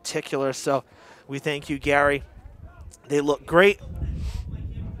in particular. So we thank you, Gary. They look great.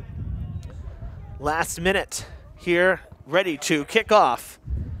 Last minute here, ready to kick off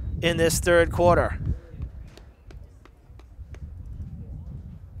in this third quarter.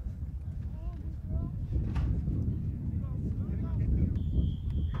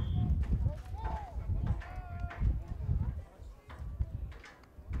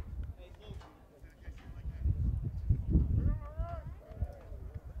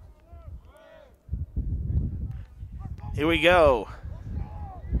 Here we go.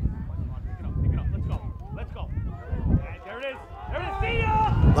 Pick it up. Let's go. Right, there it is. See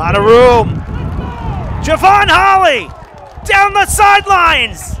ya! A lot of room. Javon Holly down the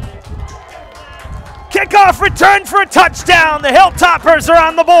sidelines. Kickoff return for a touchdown. The Hilltoppers are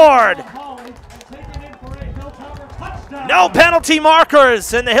on the board. No penalty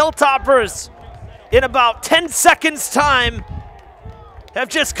markers, and the Hilltoppers, in about 10 seconds time, have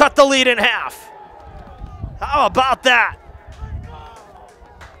just cut the lead in half. How about that?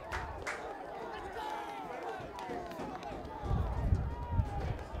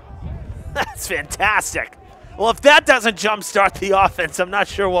 That's fantastic. Well, if that doesn't jumpstart the offense, I'm not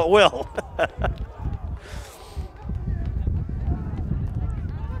sure what will.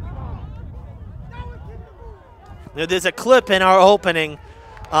 Now, there's a clip in our opening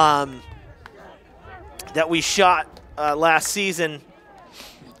that we shot last season,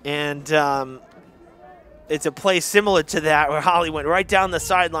 and it's a play similar to that where Holly went right down the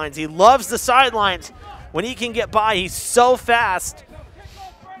sidelines. He loves the sidelines. When he can get by, he's so fast.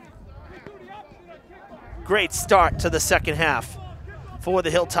 Great start to the second half for the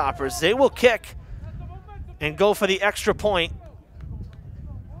Hilltoppers. They will kick and go for the extra point.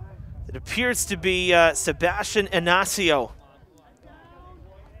 It appears to be Sebastian Inacio.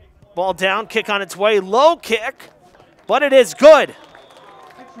 Ball down, kick on its way, low kick, but it is good.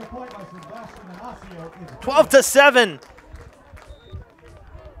 12-7.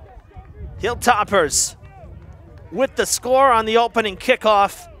 Hilltoppers with the score on the opening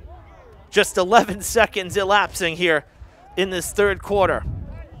kickoff. Just 11 seconds elapsing here in this third quarter.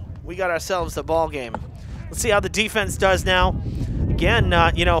 We got ourselves a ball game. Let's see how the defense does now. Again,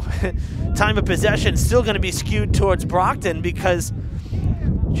 you know, time of possession still going to be skewed towards Brockton because,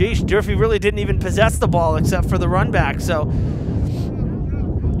 geez, Durfee really didn't even possess the ball except for the run back. So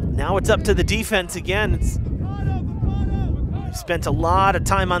now it's up to the defense again. We've spent a lot of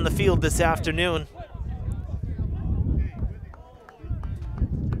time on the field this afternoon.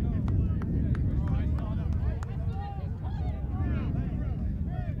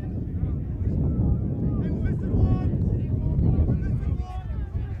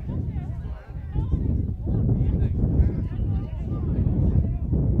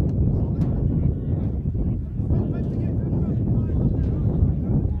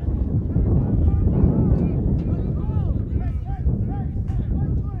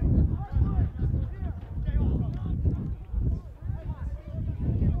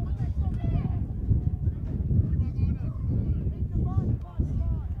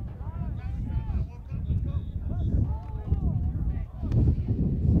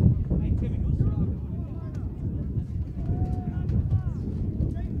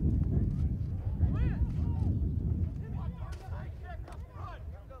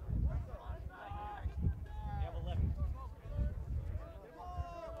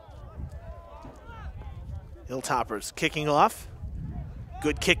 Hilltoppers kicking off.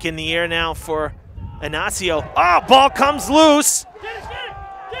 Good kick in the air now for Inacio. Oh, ball comes loose.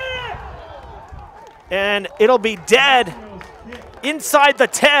 And it'll be dead inside the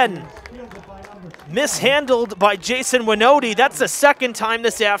 10. Mishandled by Jason Winoti. That's the second time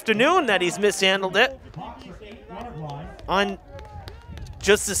this afternoon that he's mishandled it. On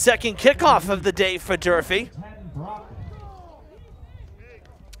just the second kickoff of the day for Durfee.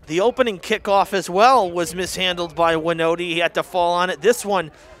 The opening kickoff as well was mishandled by Winoti. He had to fall on it. This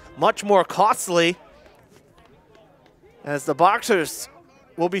one, much more costly, as the Boxers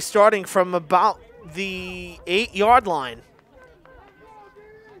will be starting from about the 8-yard line.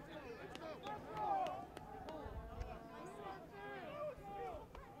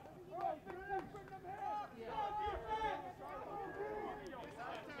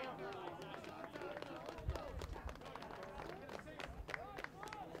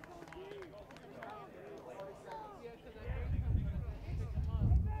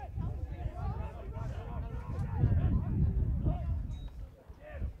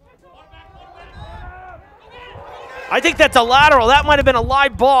 I think that's a lateral. That might have been a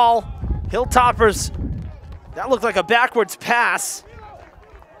live ball. Hilltoppers, that looked like a backwards pass.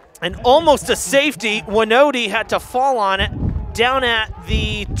 And almost a safety. Winoti had to fall on it down at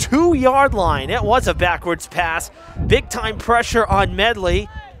the 2-yard line. It was a backwards pass. Big time pressure on Medley.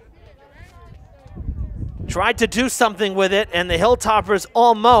 tried to do something with it, and the Hilltoppers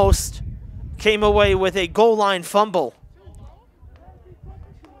almost came away with a goal line fumble.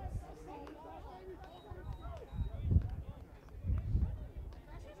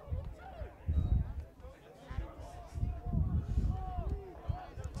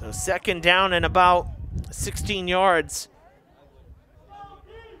 So second down and about 16 yards.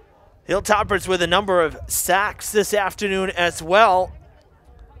 Hilltoppers with a number of sacks this afternoon as well.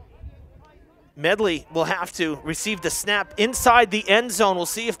 Medley will have to receive the snap inside the end zone. We'll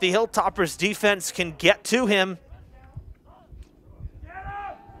see if the Hilltoppers defense can get to him.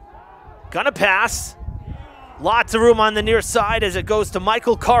 Gonna pass. Lots of room on the near side as it goes to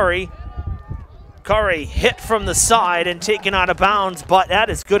Michael Curry. Curry hit from the side and taken out of bounds, but that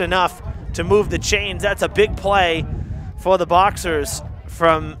is good enough to move the chains. That's a big play for the Boxers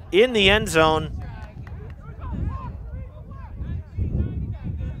from in the end zone.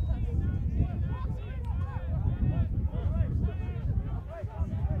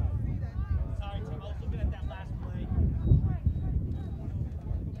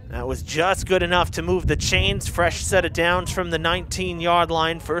 That was just good enough to move the chains. Fresh set of downs from the 19-yard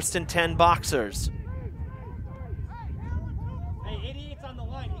line. 1st and 10 Boxers. Hey, 88's on the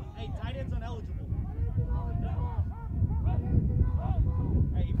line. Hey, tight end's uneligible.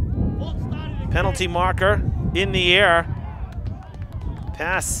 Hey, false started again. Penalty marker in the air.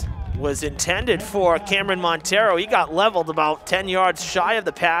 Pass was intended for Cameron Montero. He got leveled about 10 yards shy of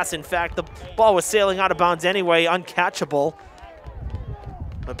the pass. In fact, the ball was sailing out of bounds anyway, uncatchable.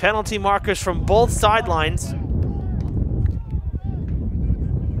 The penalty markers from both sidelines.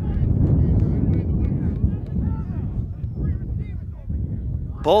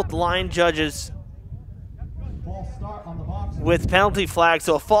 Both line judges with penalty flags,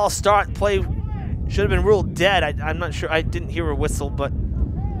 so a false start play should have been ruled dead. I'm not sure, I didn't hear a whistle, but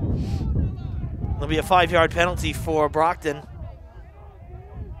there'll be a 5-yard penalty for Brockton.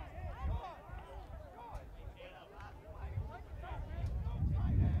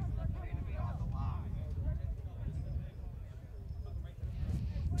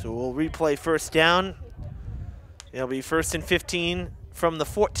 So we'll replay first down. It'll be 1st and 15 from the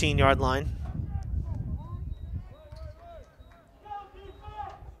 14-yard line.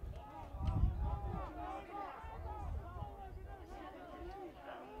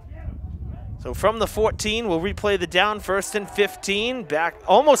 So from the 14, we'll replay the down. 1st and 15. Back,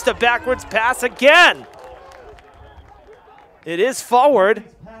 almost a backwards pass again. It is forward.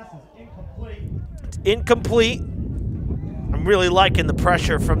 It's incomplete. I'm really liking the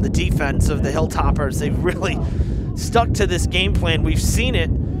pressure from the defense of the Hilltoppers. They've really stuck to this game plan. We've seen it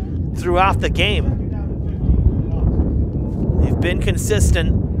throughout the game. They've been consistent.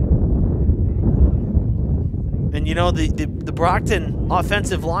 And you know, the Brockton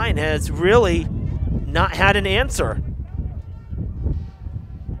offensive line has really not had an answer.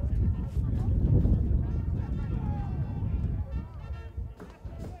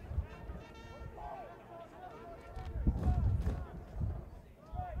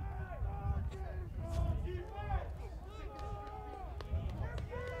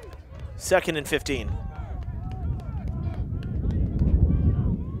 Second and 15.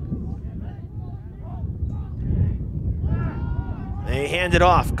 They hand it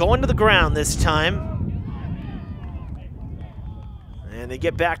off, going to the ground this time. And they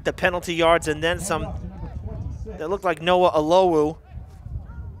get back the penalty yards and then some. That looked like Noah Alowu,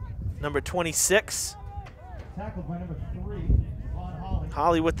 number 26. Tackled by number 3, Holly.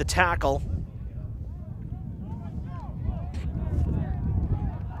 Holly with the tackle.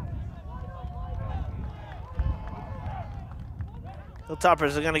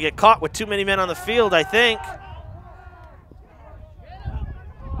 Hilltoppers are going to get caught with too many men on the field, I think.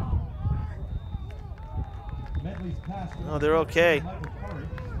 Oh, they're okay.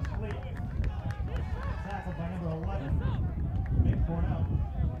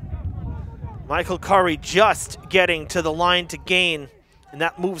 Michael Curry just getting to the line to gain, and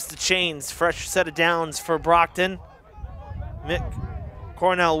that moves the chains. Fresh set of downs for Brockton. Mick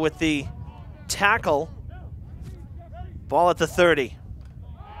Cornell with the tackle. Ball at the 30.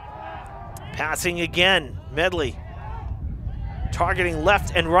 Passing again, Medley. Targeting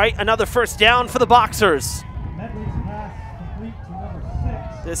left and right, another first down for the Boxers. Medley's pass complete to number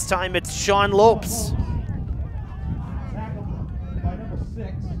 6. This time it's Sean Lopes. Tackled by number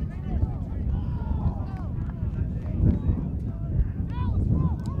 6.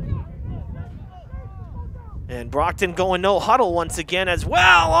 And Brockton going no huddle once again as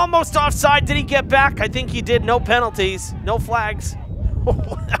well. Almost offside. Did he get back? I think he did. No penalties, no flags.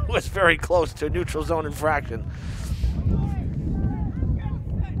 That was very close to a neutral zone infraction.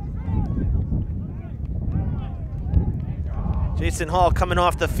 Jason Hall coming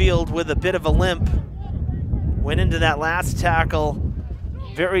off the field with a bit of a limp. Went into that last tackle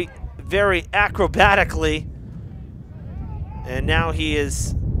very, very acrobatically. And now he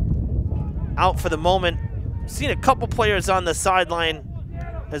is out for the moment. Seen a couple players on the sideline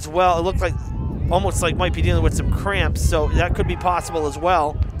as well. It looked like, almost like might be dealing with some cramps, so that could be possible as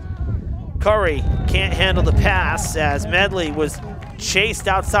well. Curry can't handle the pass as Medley was chased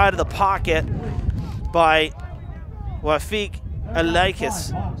outside of the pocket by Wafik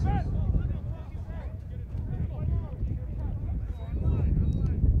Alaikis.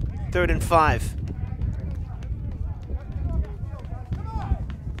 3rd and 5.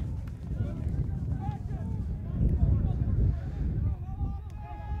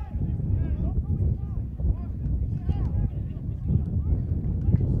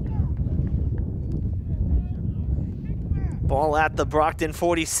 Ball at the Brockton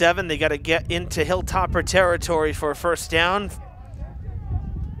 47. They got to get into Hilltopper territory for a first down.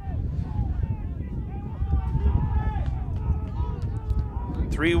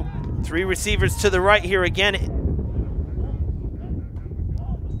 Three receivers to the right here again.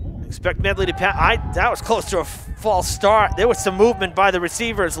 Expect Medley to pass. That was close to a false start. There was some movement by the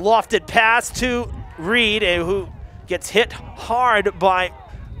receivers. Lofted pass to Reed, who gets hit hard by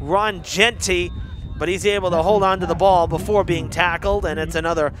Ron Genty, but he's able to hold on to the ball before being tackled, and it's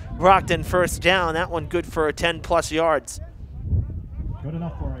another Brockton first down. That one good for 10+ yards. Good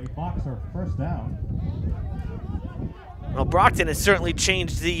enough for a Boxer first down. Well, Brockton has certainly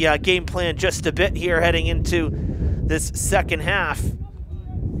changed the game plan just a bit here heading into this second half.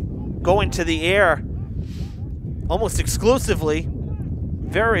 Going to the air almost exclusively.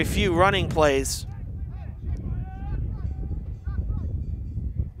 Very few running plays.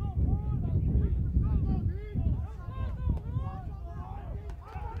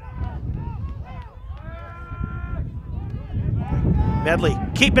 Medley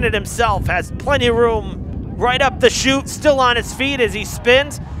keeping it himself, has plenty of room right up the chute, still on his feet as he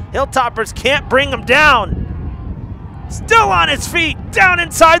spins. Hilltoppers can't bring him down. Still on his feet, down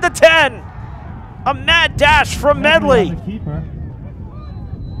inside the 10. A mad dash from Medley.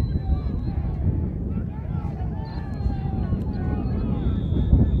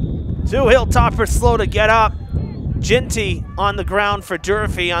 Two Hilltoppers slow to get up. Genty on the ground for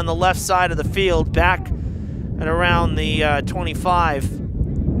Durfee on the left side of the field, back at around the 25.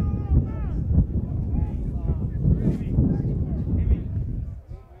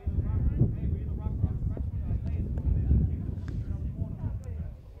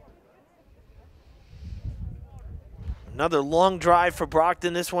 Another long drive for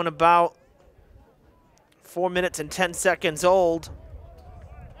Brockton, this one about 4 minutes and 10 seconds old.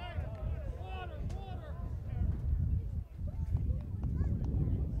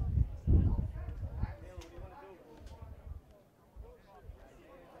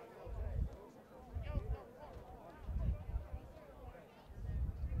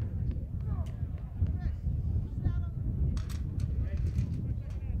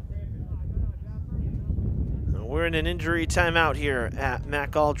 We're in an injury timeout here at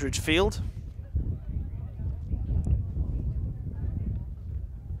Mac Aldridge Field.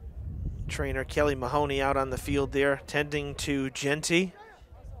 Trainer Kelly Mahoney out on the field there, tending to Genty.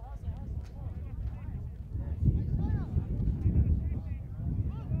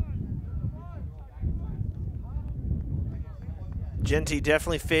 Genty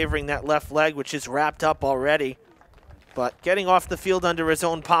definitely favoring that left leg, which is wrapped up already, but getting off the field under his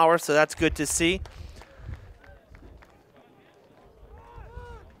own power, so that's good to see.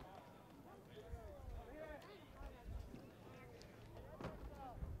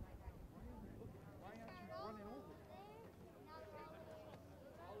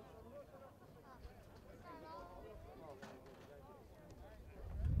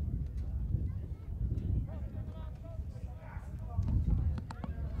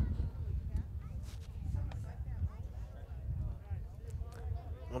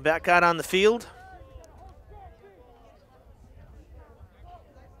 Back out on the field.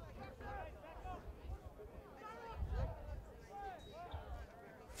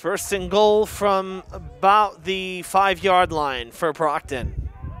 First and goal from about the 5-yard line for Brockton.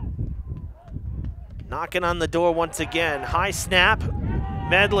 Knocking on the door once again. High snap.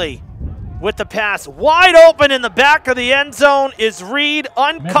 Medley with the pass. Wide open in the back of the end zone is Reed.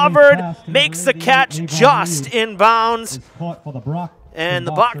 Uncovered. Makes the catch just in bounds. And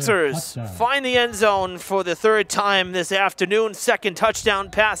the Boxers find the end zone for the 3rd time this afternoon. Second touchdown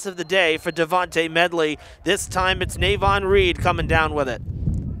pass of the day for Devontae Medley. This time it's Navon Reed coming down with it.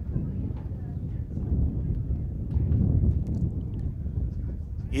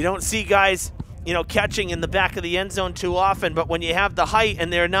 You don't see guys you know, catching in the back of the end zone too often, but when you have the height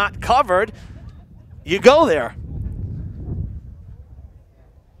and they're not covered, you go there.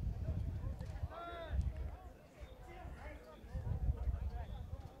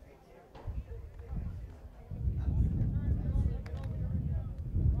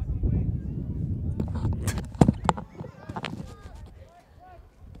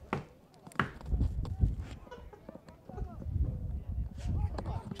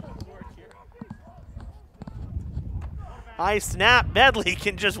 High snap, Medley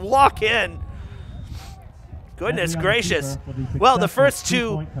can just walk in. Goodness gracious. Well, the first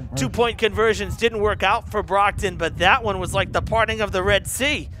two-point conversions didn't work out for Brockton, but that one was like the parting of the Red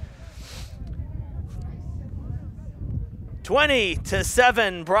Sea.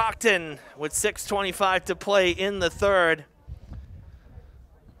 20-7, Brockton with 6:25 to play in the third.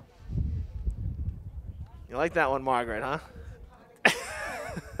 You like that one, Margaret, huh?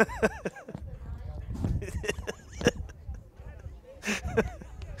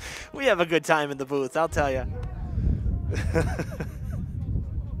 We have a good time in the booth, I'll tell you.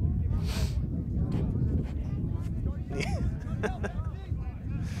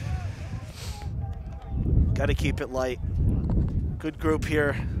 Got to keep it light. Good group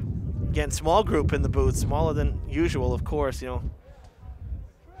here. Again, small group in the booth, smaller than usual, of course, you know.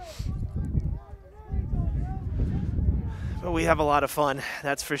 But we have a lot of fun,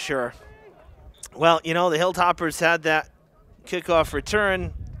 that's for sure. Well, you know, the Hilltoppers had that kickoff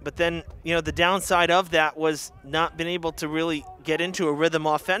return, but then, you know, the downside of that was not being able to really get into a rhythm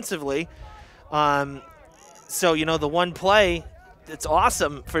offensively. So, you know, the one play, it's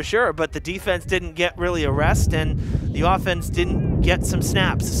awesome for sure, but the defense didn't get really a rest and the offense didn't get some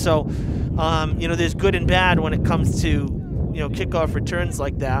snaps. So, you know, there's good and bad when it comes to, you know, kickoff returns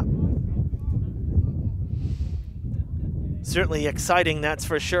like that. Certainly exciting, that's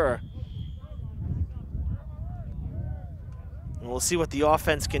for sure. And we'll see what the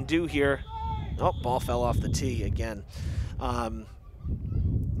offense can do here. Oh, ball fell off the tee again.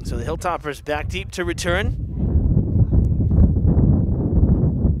 So the Hilltoppers back deep to return.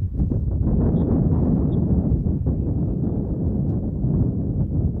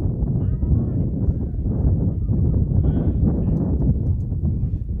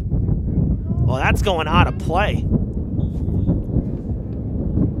 Well, that's going out of play.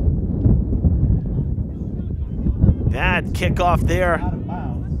 Bad kickoff there. Out of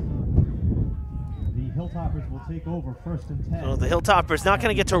bounds. The Hilltoppers will take over 1st and 10. So the Hilltoppers not going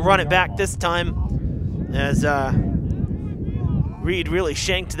to get to run it back this time, as Reed really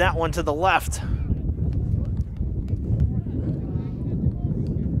shanked that one to the left.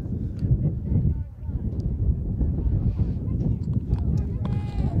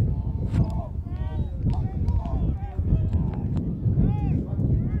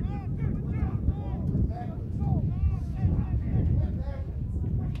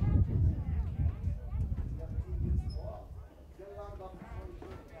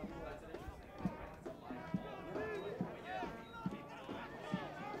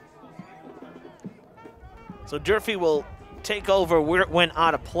 So Durfee will take over where it went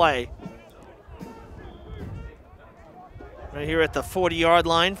out of play. Right here at the 40-yard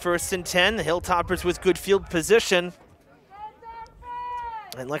line, 1st and 10. The Hilltoppers with good field position.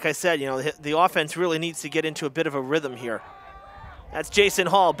 And like I said, you know, the offense really needs to get into a bit of a rhythm here. That's Jason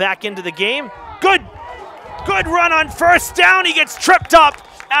Hall back into the game. Good run on 1st down. He gets tripped up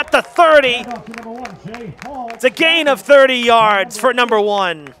at the 30. It's a gain of 30 yards for number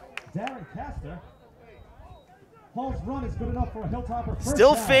 1. Hall's run is good enough for a Hilltopper first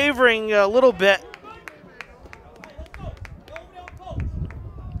Still down. favoring a little bit.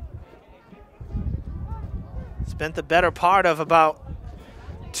 Spent the better part of about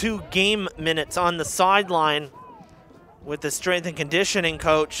 2 game minutes on the sideline with the strength and conditioning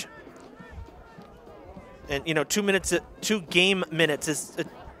coach. And, you know, 2 game minutes is,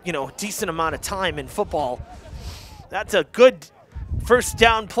 you know, a decent amount of time in football. That's a good 1st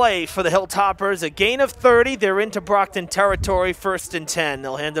down play for the Hilltoppers. A gain of 30. They're into Brockton territory, 1st and 10.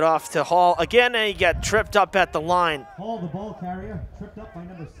 They'll hand it off to Hall again, and he got tripped up at the line. Hall, the ball carrier, tripped up by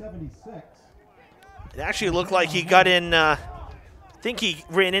number 76. It actually looked like he got in, I think he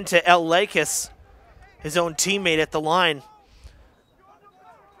ran into El Lakis, his own teammate at the line.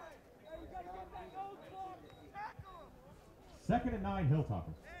 Second and 9,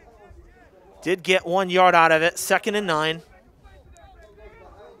 Hilltoppers. Did get 1 yard out of it, 2nd and 9.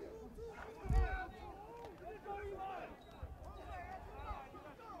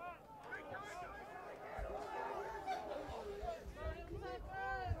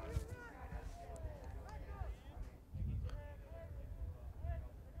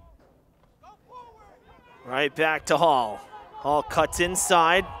 Right back to Hall. Hall cuts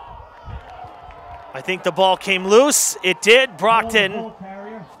inside. I think the ball came loose. It did. Brockton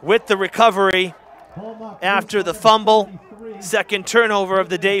with the recovery after the fumble. Second turnover of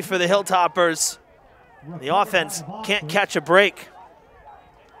the day for the Hilltoppers. The offense can't catch a break.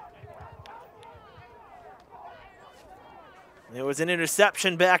 There was an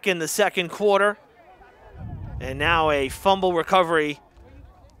interception back in the second quarter. And now a fumble recovery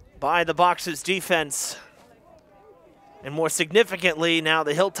by the Boxers defense. And more significantly, now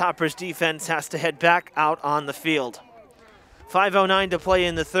the Hilltoppers defense has to head back out on the field. 5:09 to play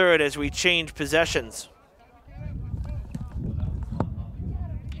in the third as we change possessions.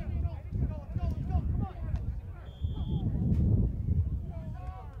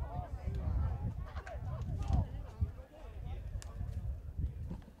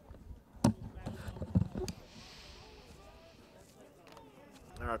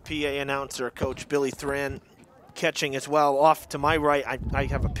 Our PA announcer, Coach Billy Thran, catching as well. Off to my right, I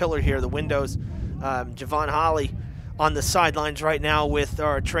have a pillar here, the windows. Javon Holly on the sidelines right now with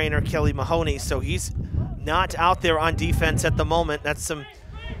our trainer, Kelly Mahoney. So he's not out there on defense at the moment. That's some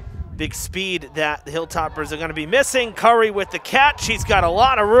big speed that the Hilltoppers are going to be missing. Curry with the catch. He's got a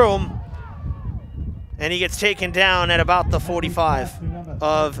lot of room. And he gets taken down at about the 45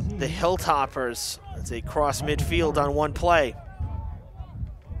 of the Hilltoppers. It's a cross midfield on one play.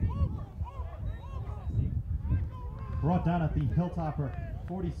 Brought down at the Hilltopper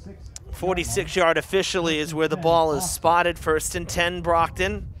 46. 46-yard officially is where the ball is spotted. 1st and 10,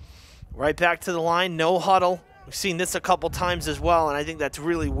 Brockton. Right back to the line, no huddle. We've seen this a couple times as well, and I think that's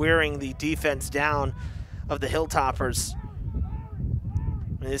really wearing the defense down of the Hilltoppers.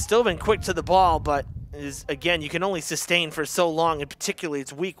 They've still been quick to the ball, but again, you can only sustain for so long, and particularly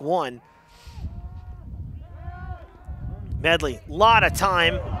it's week 1. Medley, a lot of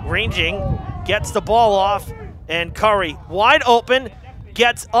time, ranging, gets the ball off, and Curry, wide open,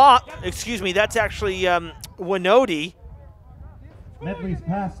 gets up. Excuse me, that's actually Winoti. Medley's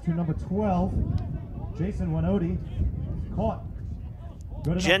pass to number 12, Jason Winoti, caught.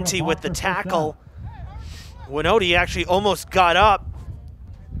 Genty with the tackle. Winoti actually almost got up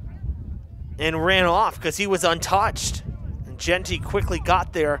and ran off because he was untouched. And Genty quickly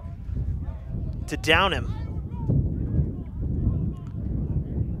got there to down him.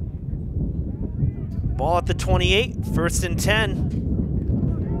 Ball at the 28, 1st and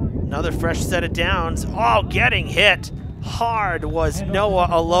 10. Another fresh set of downs. Oh, getting hit hard was Noah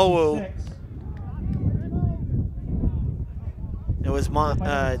Alowu. It was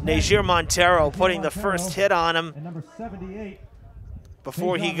Najir Montero putting the first hit on him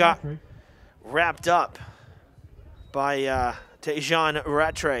before he got wrapped up by Tejan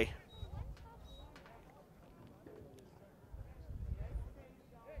Rattray.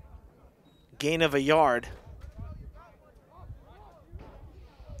 Gain of a yard.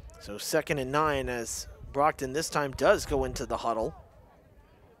 So 2nd and 9 as Brockton this time does go into the huddle.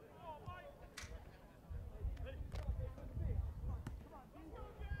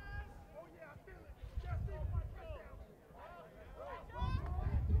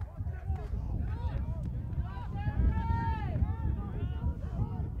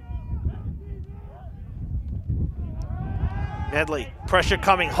 Medley, pressure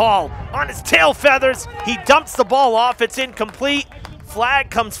coming, Hall on his tail feathers. He dumps the ball off, it's incomplete. Flag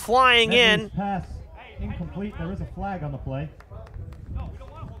comes flying Medley's in. Pass incomplete, there is a flag on the play.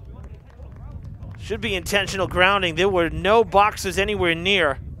 Should be intentional grounding. There were no boxers anywhere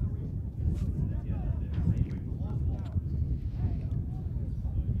near.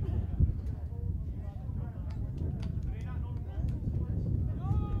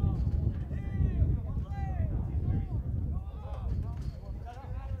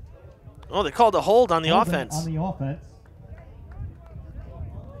 Oh, they called a hold on the offense. On the offense.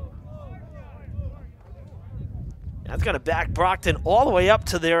 That's going to back Brockton all the way up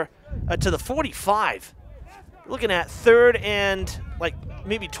to their to the 45. Looking at 3rd and like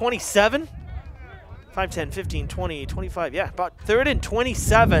maybe 27. 5, 10, 15, 20, 25. Yeah, about 3rd and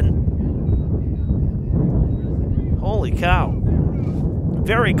 27. Holy cow.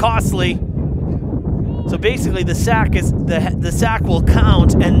 Very costly. So basically the sack is the sack will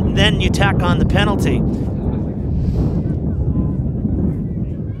count and then you tack on the penalty.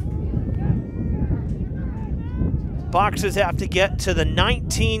 Boxers have to get to the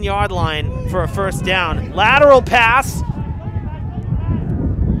 19-yard line for a 1st down. Lateral pass.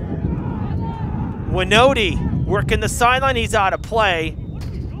 Winoti working the sideline. He's out of play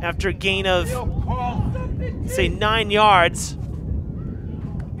after a gain of, say, 9 yards.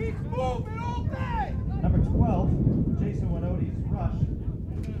 Number 12, Jason Winoti's rush.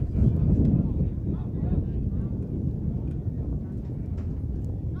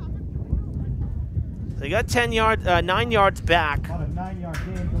 So you got 9 yards back. About a 9-yard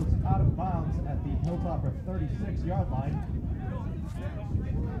gain goes out of bounds at the Hilltopper 36-yard line.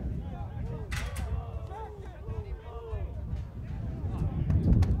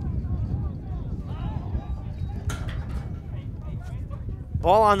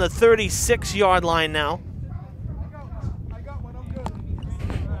 Ball on the 36-yard line now.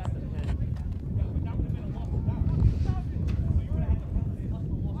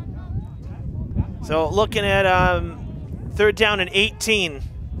 So looking at 3rd down and 18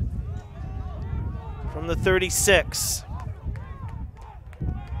 from the 36.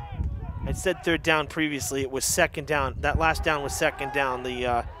 I said 3rd down previously. It was 2nd down. That last down was 2nd down.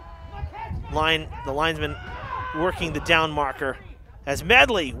 The linesman working the down marker as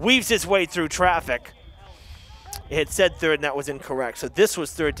Medley weaves his way through traffic. It had said 3rd, and that was incorrect. So this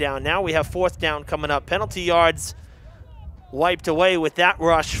was 3rd down. Now we have 4th down coming up. Penalty yards wiped away with that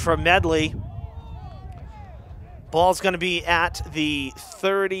rush from Medley. Ball's going to be at the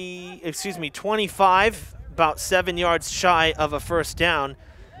 25, about 7 yards shy of a 1st down.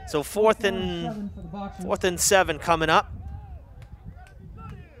 So 4th and 7 coming up.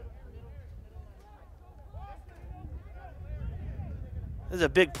 This is a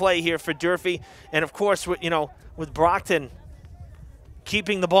big play here for Durfee. And of course, with Brockton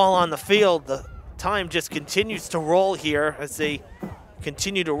keeping the ball on the field, the time just continues to roll here as they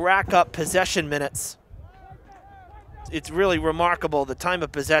continue to rack up possession minutes. It's really remarkable, the time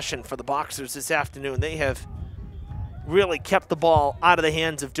of possession for the Boxers this afternoon. They have really kept the ball out of the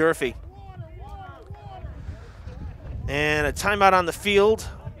hands of Durfee. And a timeout on the field.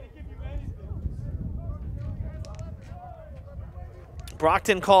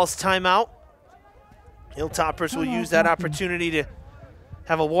 Brockton calls timeout. Hilltoppers will use that opportunity to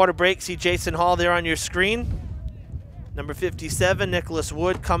have a water break. See Jason Hall there on your screen. Number 57, Nicholas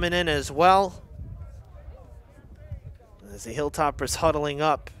Wood coming in as well. As the Hilltoppers huddling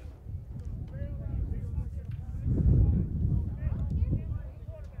up.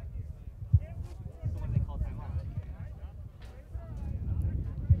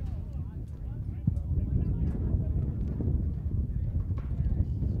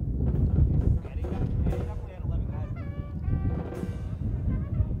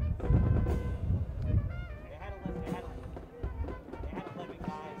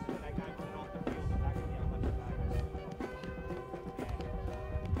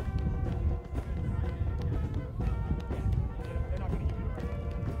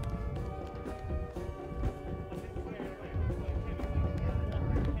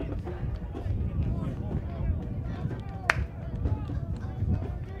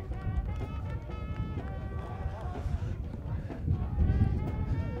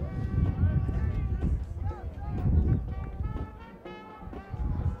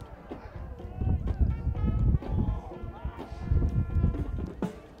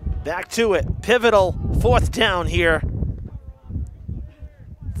 Back to it, pivotal 4th down here.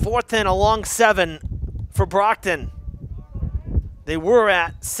 4th and a long 7 for Brockton. They were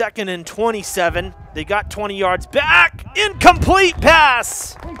at 2nd and 27. They got 20 yards back. Incomplete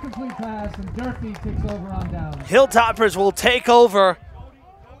pass. Incomplete pass, and Durfee takes over on down. Hilltoppers will take over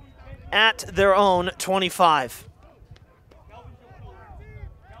at their own 25.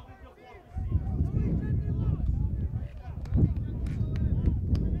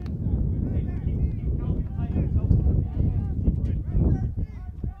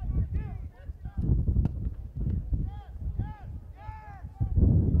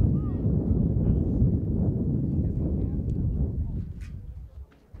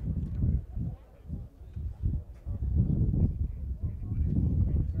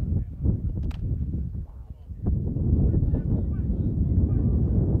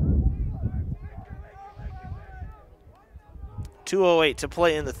 .208 to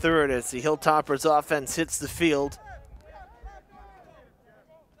play in the 3rd as the Hilltoppers offense hits the field.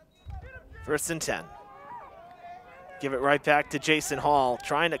 1st and 10. Give it right back to Jason Hall,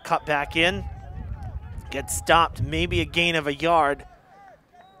 trying to cut back in. Gets stopped, maybe a gain of a yard.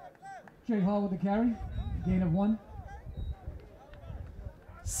 Jay Hall with the carry, gain of 1.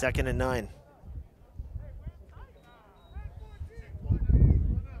 2nd and 9.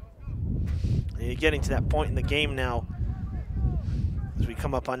 And you're getting to that point in the game now, as we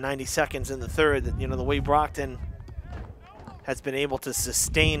come up on 90 seconds in the 3rd, that, the way Brockton has been able to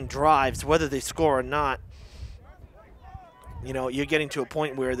sustain drives, whether they score or not, you're getting to a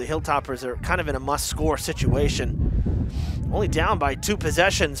point where the Hilltoppers are kind of in a must-score situation. Only down by 2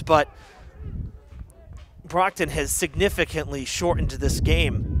 possessions, but Brockton has significantly shortened this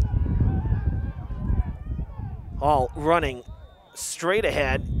game. All running straight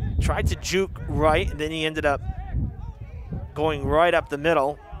ahead. Tried to juke right, and then he ended up going right up the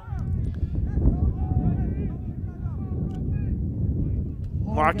middle.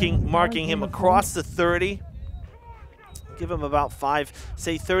 Marking him across the 30. Give him about 5,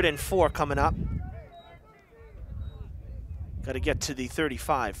 say 3rd and 4 coming up. Got to get to the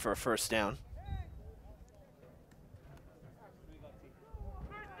 35 for a first down.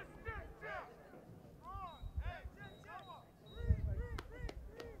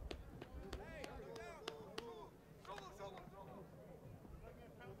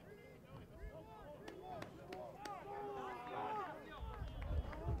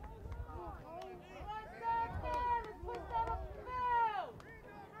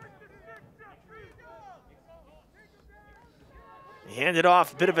 Hand it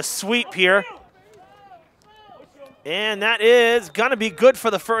off, bit of a sweep here. And that is gonna be good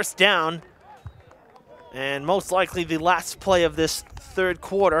for the first down. And most likely the last play of this 3rd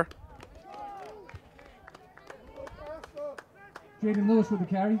quarter. Jaden Lewis with the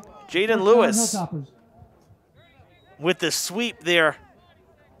carry. Jaden Lewis with the sweep there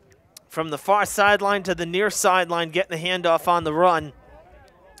from the far sideline to the near sideline, getting the handoff on the run.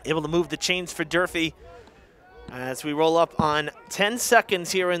 Able to move the chains for Durfee as we roll up on 10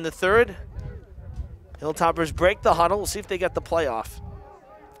 seconds here in the 3rd. Hilltoppers break the huddle. We'll see if they get the play off.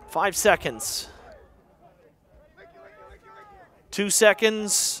 5 seconds. 2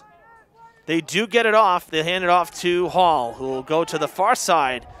 seconds. They do get it off. They hand it off to Hall, who will go to the far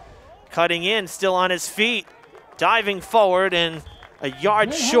side. Cutting in, still on his feet. Diving forward and a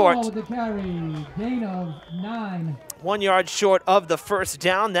yard short. With the carry, gain of 9. 1 yard short of the first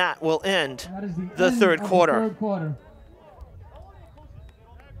down. That will end the end third of quarter. The 3rd quarter.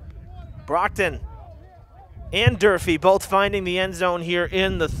 Brockton and Durfee both finding the end zone here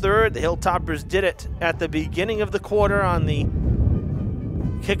in the 3rd. The Hilltoppers did it at the beginning of the quarter on the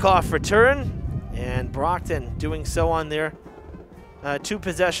kickoff return, and Brockton doing so on their 2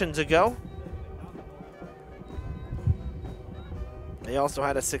 possessions ago. They also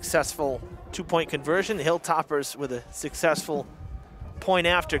had a successful 2-point conversion. The Hilltoppers with a successful point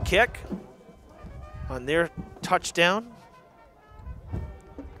after kick on their touchdown.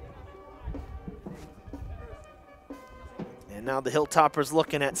 And now the Hilltoppers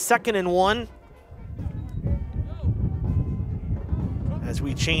looking at 2nd and 1 as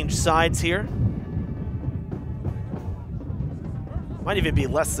we change sides here. Might even be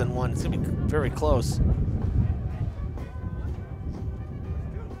less than 1. It's gonna be very close.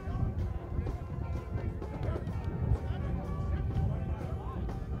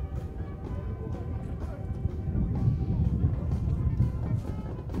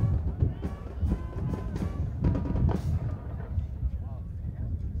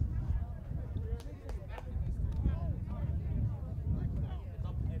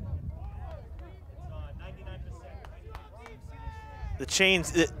 The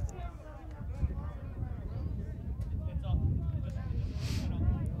chains.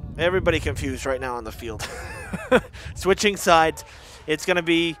 Everybody confused right now on the field. Switching sides. It's going to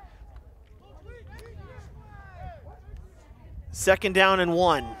be 2nd down and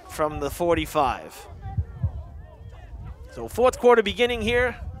 1 from the 45. So 4th quarter beginning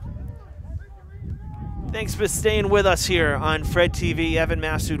here. Thanks for staying with us here on Fred TV. Evan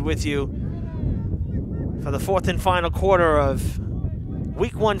Massoud with you for the 4th and final quarter of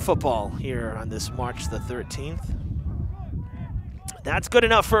Week 1 football here on this March the 13th. That's good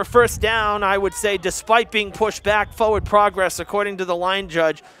enough for a first down, I would say, despite being pushed back. Forward progress, according to the line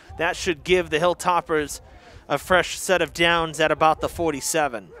judge. That should give the Hilltoppers a fresh set of downs at about the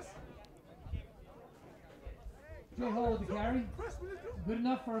 47. Joe Hall with the carry. Good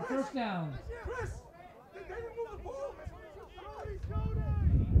enough for a first down.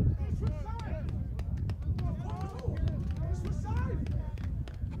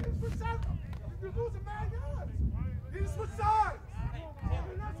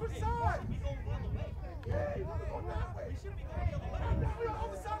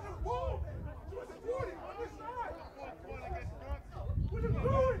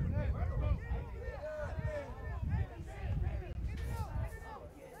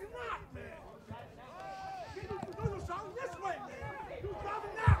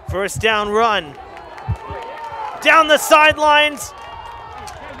 First down run. Down the sidelines.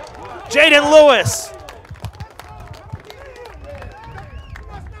 Jaden Lewis.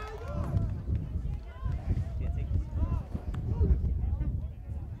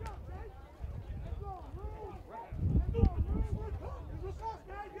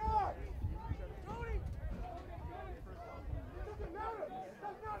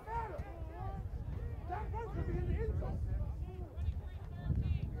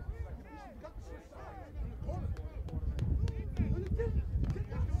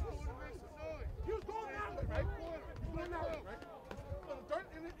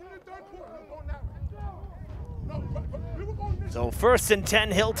 So 1st and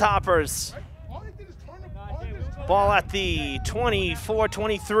 10 Hilltoppers. Ball at the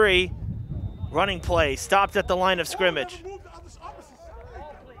 24-23. Running play, stopped at the line of scrimmage.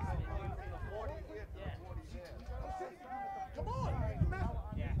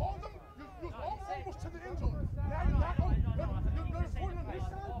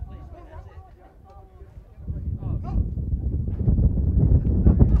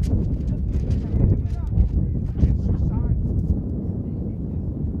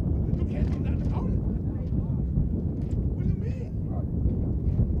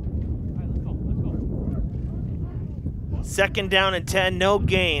 Second down and 10, no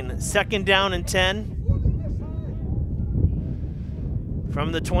gain. 2nd down and 10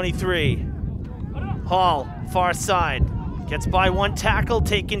 from the 23. Hall, far side, gets by one tackle,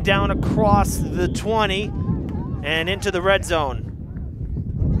 taken down across the 20 and into the red zone.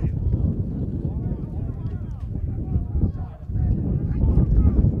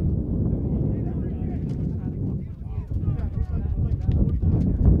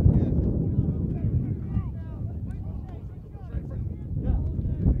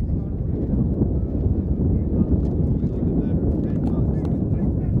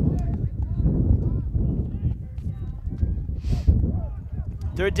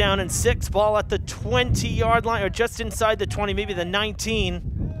 Third down and 6, ball at the 20-yard line, or just inside the 20, maybe the 19.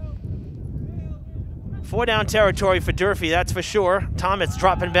 4-down territory for Durfee, that's for sure. Thomas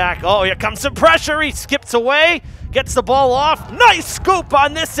dropping back. Oh, here comes some pressure. He skips away, gets the ball off. Nice scoop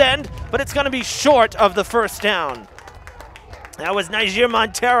on this end, but it's going to be short of the 1st down. That was Niger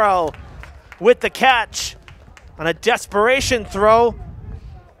Montero with the catch on a desperation throw.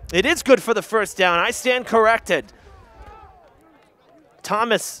 It is good for the 1st down. I stand corrected.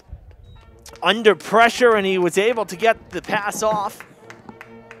 Thomas under pressure, and he was able to get the pass off.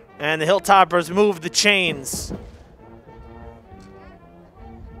 And the Hilltoppers move the chains.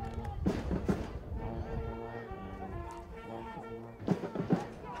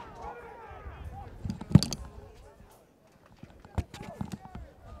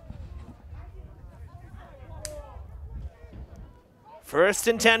 First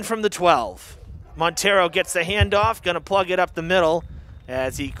and 10 from the 12. Montero gets the handoff, gonna plug it up the middle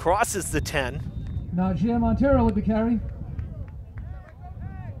as he crosses the 10. Najee Montero with the carry.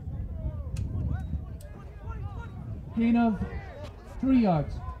 Gain of 3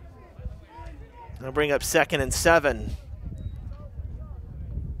 yards. They'll bring up 2nd and 7.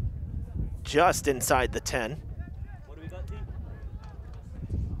 Just inside the 10. What do we got, T?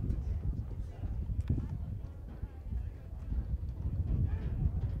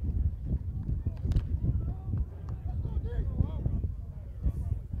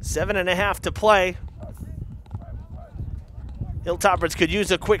 Seven and a half to play. Hilltoppers could use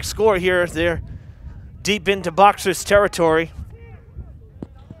a quick score here. They're deep into Boxers territory.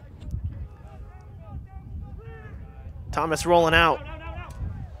 Thomas rolling out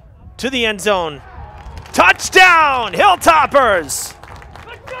to the end zone. Touchdown, Hilltoppers!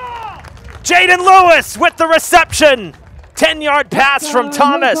 Jaden Lewis with the reception. 10-yard pass from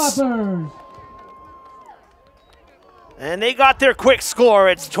Thomas. Hilltoppers. And they got their quick score.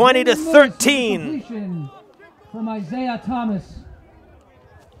 It's 20-13. Completion from Isaiah Thomas.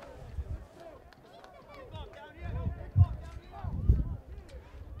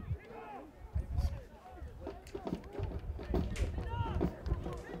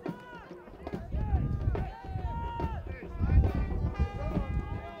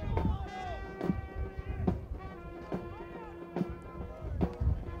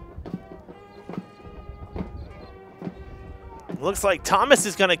 Looks like Thomas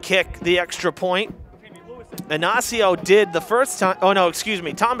is going to kick the extra point. Inacio did the first time. Oh, no, excuse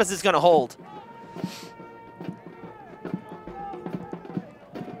me. Thomas is going to hold.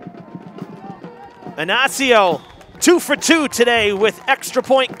 Inacio, 2 for 2 today with extra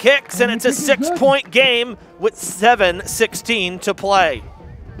point kicks, and it's a 6-point game with 7:16 to play.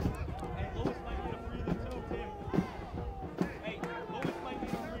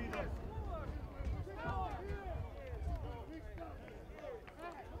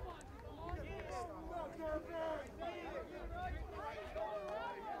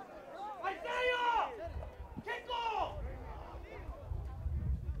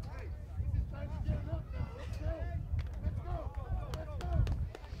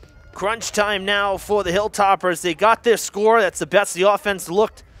 Crunch time now for the Hilltoppers. They got their score. That's the best the offense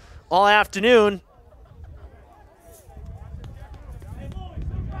looked all afternoon.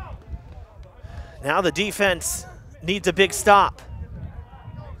 Now the defense needs a big stop.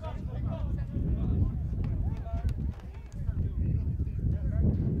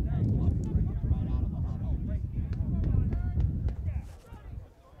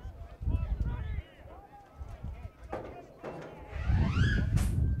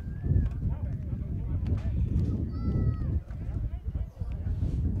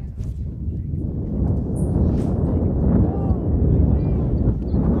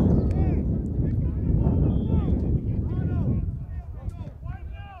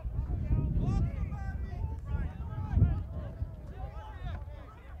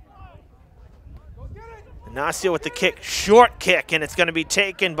 Ignacio with the kick, short kick, and it's going to be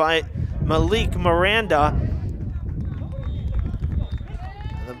taken by Malik Miranda.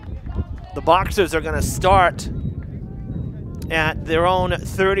 The Boxers are going to start at their own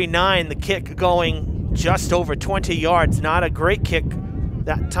 39. The kick going just over 20 yards. Not a great kick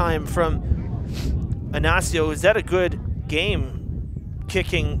that time from Ignacio. Is that a good game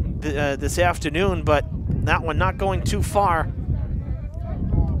kicking this afternoon? But that one not going too far.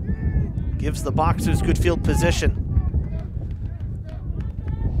 Gives the Boxers good field position.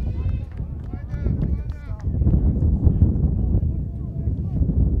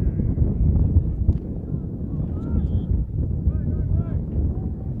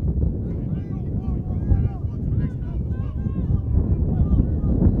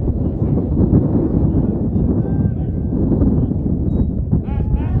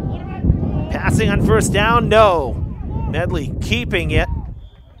 Passing on first down, no. Medley keeping it.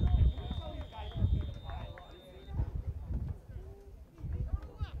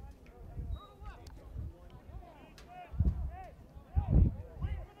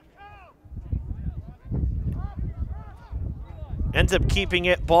 Ends up keeping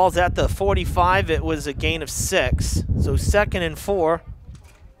it. Ball's at the 45. It was a gain of 6. So 2nd and 4.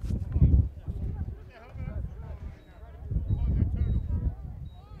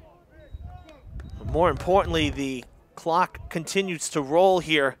 More importantly, the clock continues to roll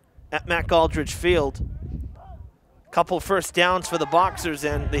here at Mac Aldridge Field. Couple first downs for the Boxers,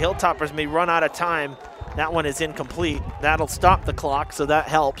 and the Hilltoppers may run out of time. That one is incomplete. That'll stop the clock, so that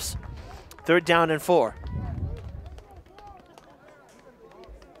helps. 3rd down and 4.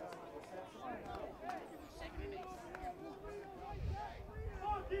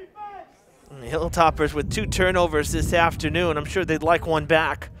 And the Hilltoppers with 2 turnovers this afternoon. I'm sure they'd like one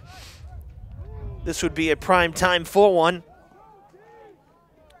back. This would be a prime time for one.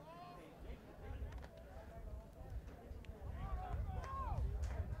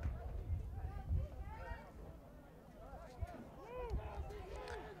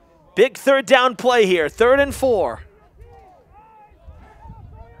 Big 3rd down play here, 3rd and 4.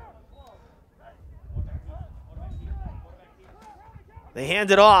 They hand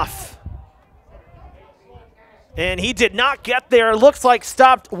it off. And he did not get there. Looks like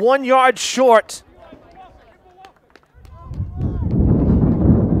stopped 1 yard short.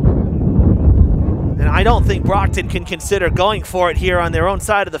 And I don't think Brockton can consider going for it here on their own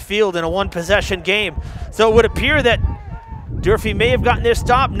side of the field in a 1-possession game. So it would appear that Durfee may have gotten their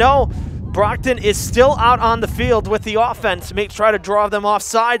stop. No, Brockton is still out on the field with the offense. May try to draw them off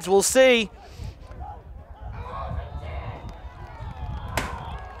sides. We'll see.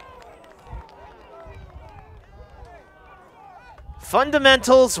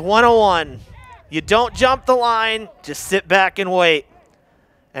 Fundamentals 101. You don't jump the line, just sit back and wait.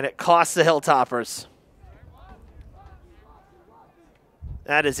 And it costs the Hilltoppers.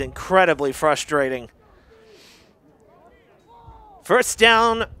 That is incredibly frustrating. 1st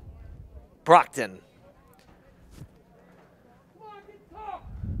down, Brockton.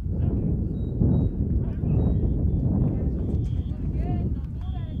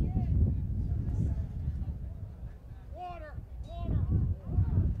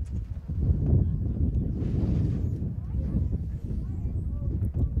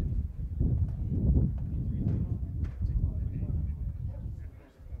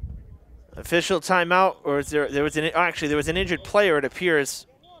 Official timeout, or is there was an injured player, it appears.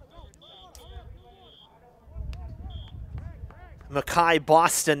 Mackay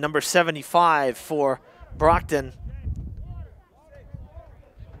Boston, number 75 for Brockton.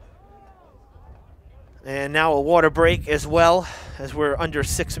 And now a water break as well, as we're under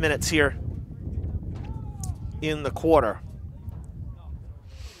 6 minutes here in the quarter.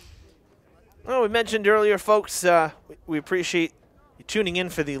 Well, we mentioned earlier, folks, we appreciate tuning in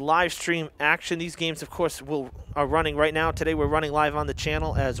for the live stream action. These games, of course, are running right now. Today we're running live on the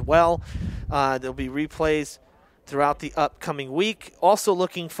channel as well. There'll be replays throughout the upcoming week. Also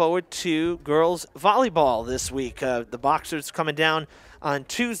looking forward to girls volleyball this week. The Boxers coming down on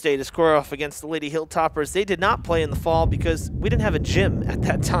Tuesday to square off against the Lady Hilltoppers. They did not play in the fall because we didn't have a gym at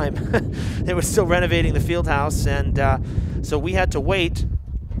that time. They were still renovating the field house, and so we had to wait.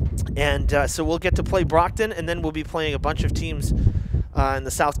 And so we'll get to play Brockton, and then we'll be playing a bunch of teams in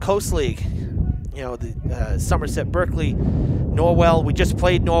the South Coast League. You know, the Somerset, Berkeley, Norwell. We just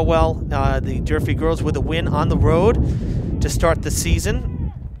played Norwell, the Durfee girls, with a win on the road to start the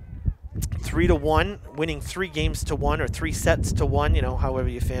season. 3-1, winning 3 games to 1 or 3 sets to 1, you know, however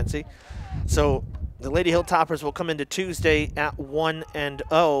you fancy. So the Lady Hilltoppers will come into Tuesday at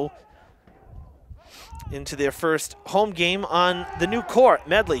 1-0. into their first home game on the new court.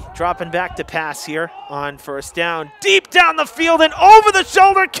 Medley dropping back to pass here on first down. Deep down the field and over the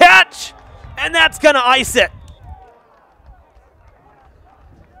shoulder catch, and that's gonna ice it.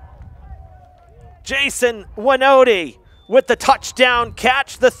 Jason Winoti with the touchdown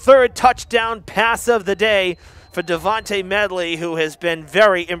catch, the third touchdown pass of the day for Devontae Medley, who has been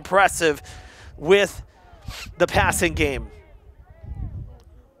very impressive with the passing game.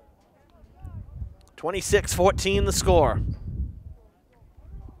 26-14 the score.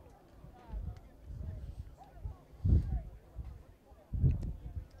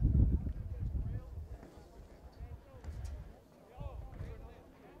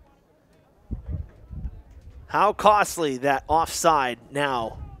 How costly that offside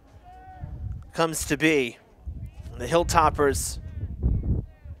now comes to be. The Hilltoppers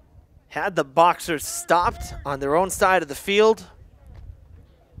had the Boxers stopped on their own side of the field.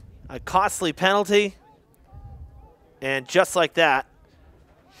 A costly penalty, and just like that,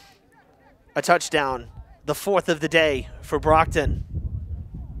 a touchdown, the fourth of the day for Brockton.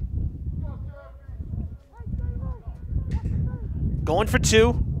 Going for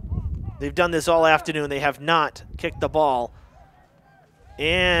two. They've done this all afternoon. They have not kicked the ball.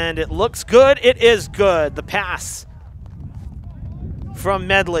 And it looks good. It is good. The pass from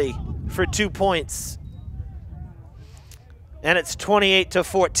Medley for 2 points. And it's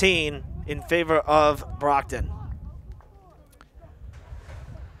 28-14 in favor of Brockton.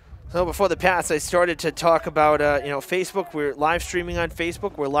 So before the pass, I started to talk about Facebook. We're live streaming on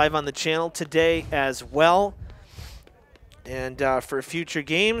Facebook. We're live on the channel today as well. And for future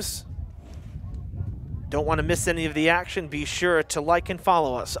games, don't want to miss any of the action, be sure to like and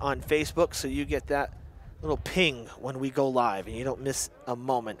follow us on Facebook so you get that little ping when we go live and you don't miss a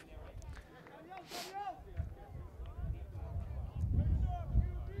moment.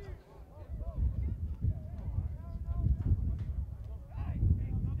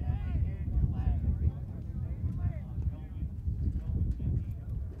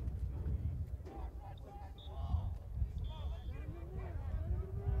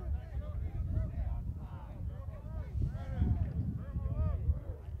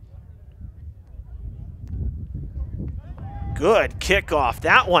 Good kickoff.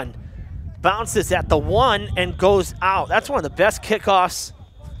 That one bounces at the 1 and goes out. That's one of the best kickoffs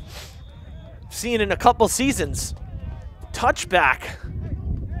I've seen in a couple seasons. Touchback.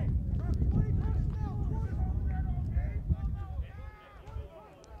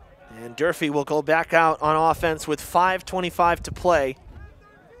 And Durfee will go back out on offense with 5:25 to play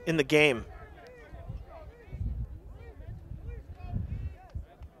in the game.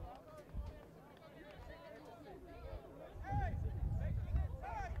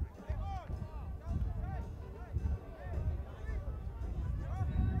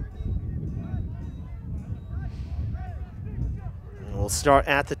 We'll start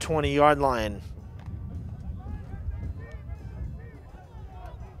at the 20-yard line.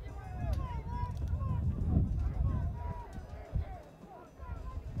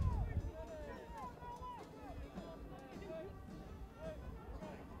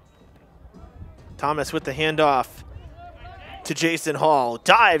 Thomas with the handoff to Jason Hall.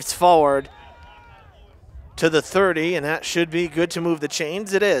 Dives forward to the 30, and that should be good to move the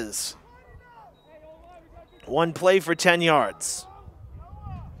chains. It is. One play for 10 yards.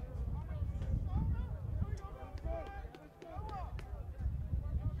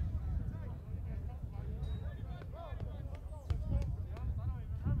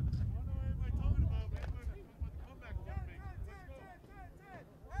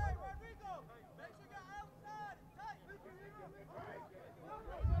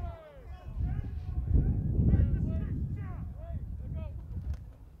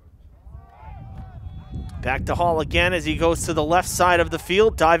 Back to Hall again as he goes to the left side of the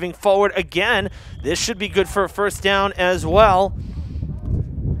field, diving forward again. This should be good for a first down as well.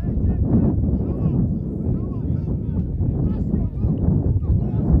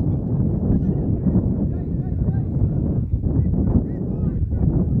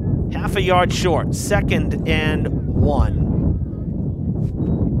 Half a yard short, 2nd and 1.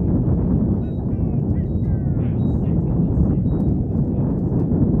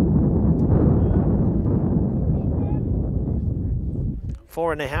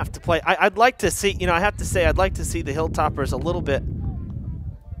 Four and a half to play. I'd like to see, I have to say, I'd like to see the Hilltoppers a little bit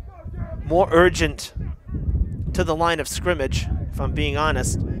more urgent to the line of scrimmage, if I'm being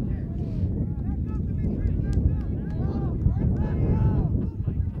honest.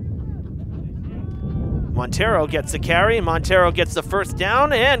 Montero gets the carry. Montero gets the first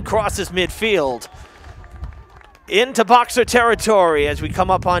down and crosses midfield into Boxer territory as we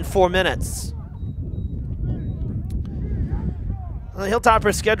come up on 4 minutes. Well, the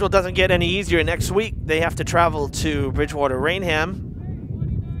Hilltoppers' schedule doesn't get any easier. Next week, they have to travel to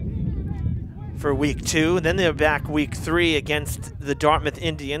Bridgewater-Rainham for week 2. Then they're back week 3 against the Dartmouth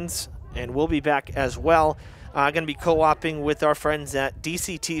Indians, and we'll be back as well. Going to be co-oping with our friends at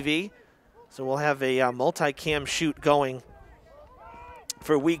DCTV, so we'll have a multi-cam shoot going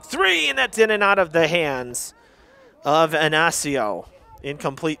for week 3, and that's in and out of the hands of Anasio.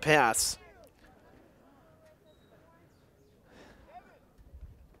 Incomplete pass.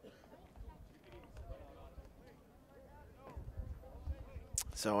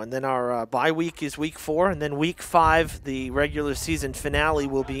 So, and then our bye week is week 4, and then week 5, the regular season finale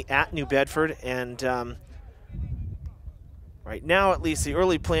will be at New Bedford. And right now, at least the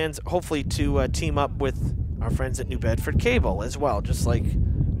early plans, hopefully to team up with our friends at New Bedford Cable as well, just like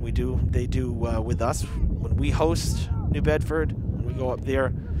they do with us when we host New Bedford, when we go up there.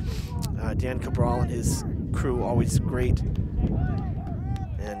 Dan Cabral and his crew, always great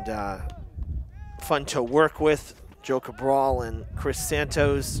and fun to work with. Joe Cabral and Chris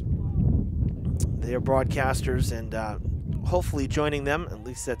Santos, they are broadcasters, and hopefully joining them, at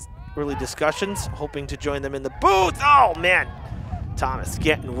least that's early discussions, hoping to join them in the booth. Oh, man. Thomas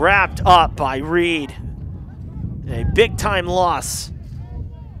getting wrapped up by Reed. A big-time loss.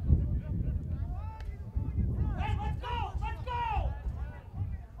 Hey, let's go! Let's go!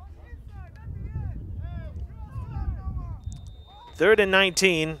 Third and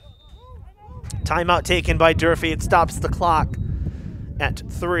 19. Timeout taken by Durfee. It stops the clock at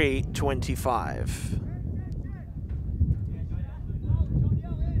 3:25.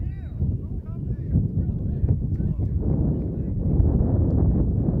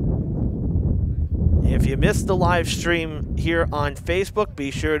 If you missed the live stream here on Facebook,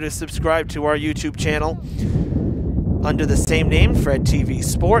 be sure to subscribe to our YouTube channel under the same name, Fred TV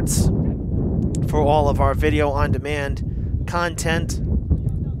Sports, for all of our video on demand content.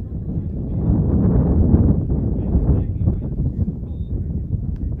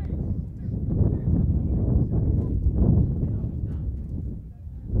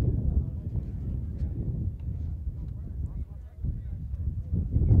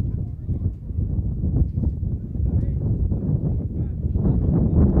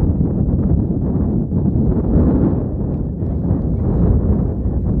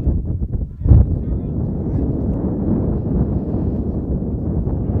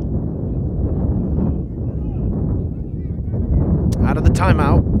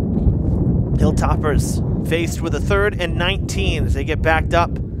 Timeout. Hilltoppers faced with a 3rd and 19 as they get backed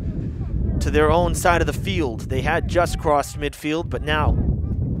up to their own side of the field. They had just crossed midfield, but now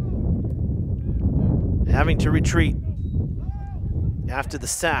having to retreat after the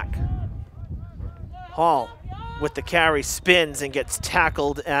sack. Hall with the carry spins and gets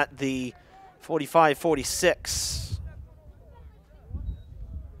tackled at the 45-46.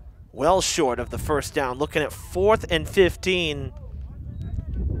 Well short of the first down. Looking at 4th and 15.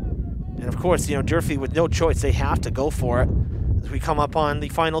 And of course, you know, Durfee with no choice, they have to go for it as we come up on the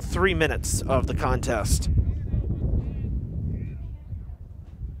final 3 minutes of the contest.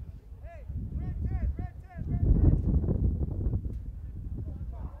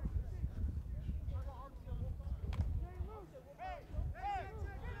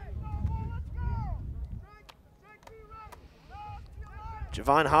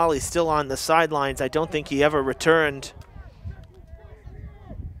 Javon Holly still on the sidelines. I don't think he ever returned.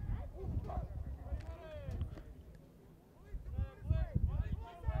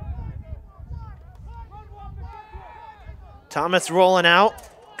 Thomas rolling out,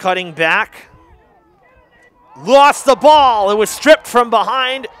 cutting back. Lost the ball. It was stripped from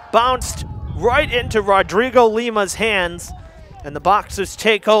behind, bounced right into Rodrigo Lima's hands, and the Boxers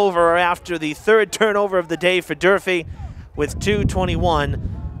take over after the 3rd turnover of the day for Durfee with 2:21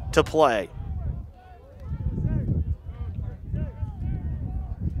 to play.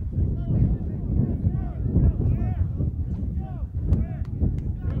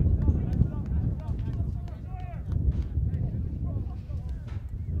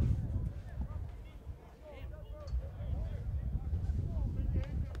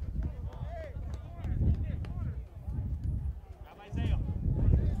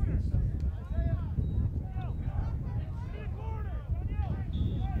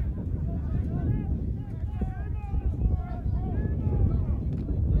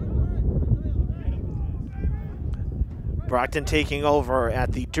 Brockton taking over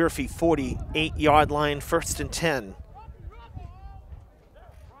at the Durfee 48-yard line, 1st and 10.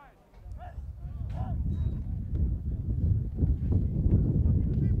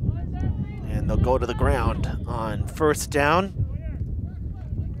 And they'll go to the ground on 1st down.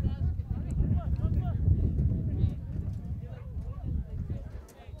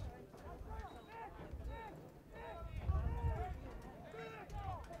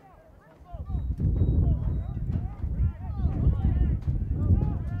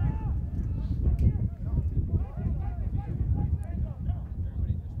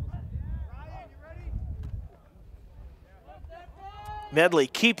 Medley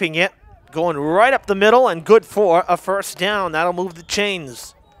keeping it, going right up the middle and good for a first down. That'll move the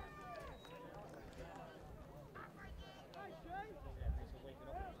chains.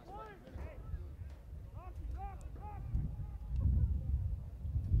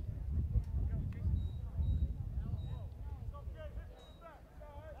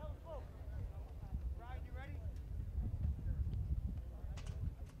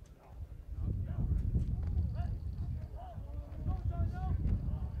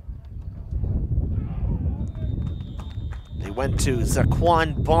 Went to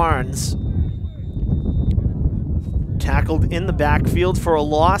Zaquan Barnes. Tackled in the backfield for a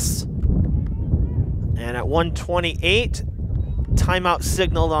loss. And at 1:28, timeout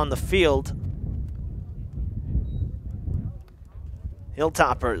signaled on the field.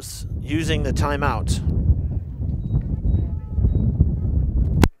 Hilltoppers using the timeout.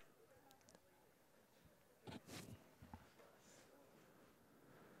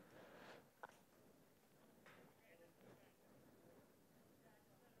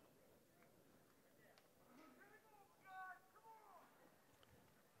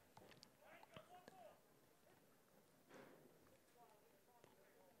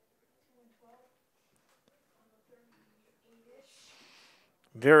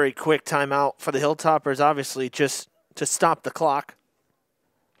 Very quick timeout for the Hilltoppers, obviously, just to stop the clock.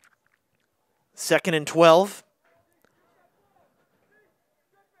 2nd and 12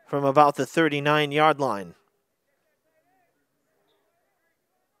 from about the 39-yard line.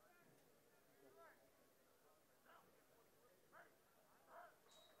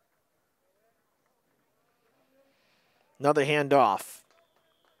 Another handoff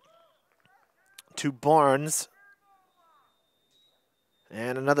to Barnes.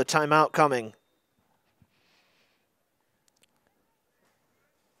 And another timeout coming.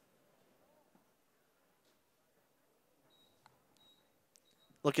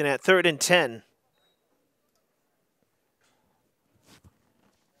 Looking at 3rd and 10.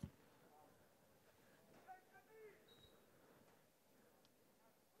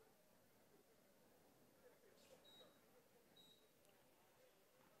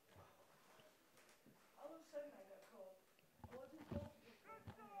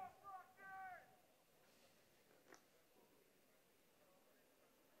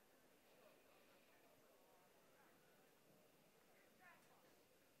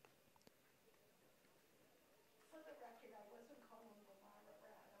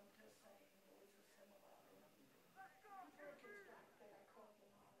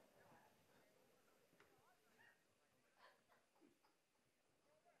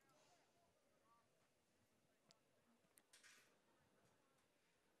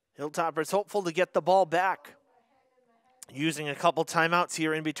 Hilltoppers hopeful to get the ball back. Using a couple timeouts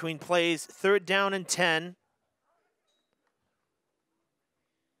here in between plays. 3rd down and 10.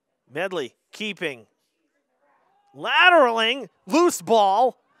 Medley keeping. Lateraling. Loose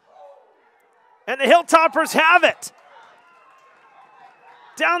ball. And the Hilltoppers have it.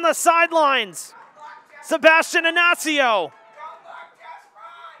 Down the sidelines. Sebastian Inacio.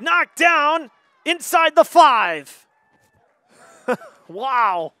 Knocked down inside the 5.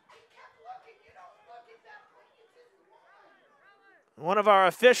 Wow. One of our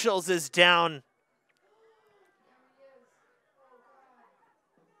officials is down.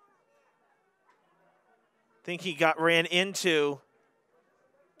 I think he got ran into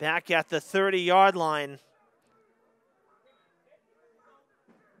back at the 30-yard line.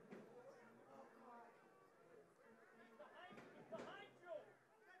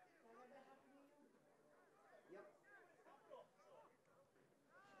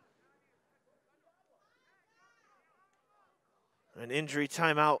 An injury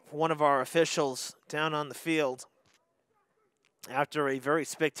timeout for one of our officials down on the field after a very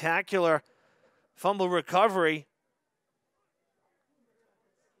spectacular fumble recovery.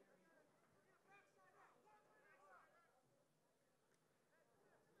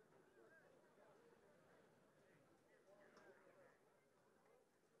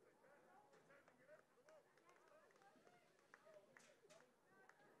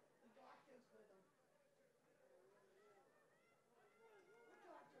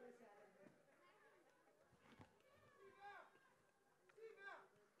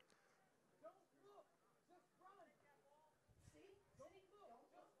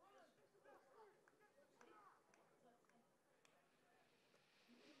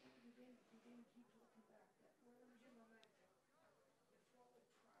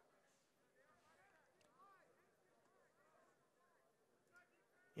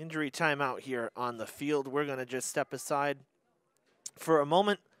 Injury timeout here on the field. We're going to just step aside for a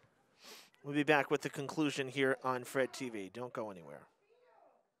moment. We'll be back with the conclusion here on Fred TV. Don't go anywhere.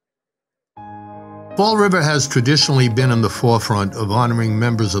 Fall River has traditionally been in the forefront of honoring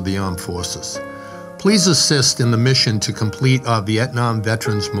members of the armed forces. Please assist in the mission to complete our Vietnam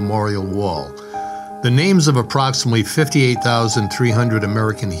Veterans Memorial Wall. The names of approximately 58,300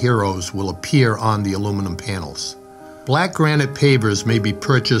 American heroes will appear on the aluminum panels. Black granite pavers may be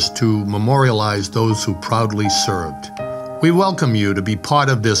purchased to memorialize those who proudly served. We welcome you to be part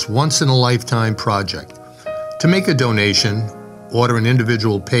of this once-in-a-lifetime project. To make a donation, order an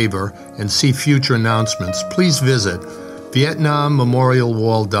individual paver, and see future announcements, please visit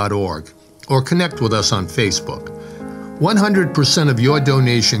VietnamMemorialWall.org or connect with us on Facebook. 100% of your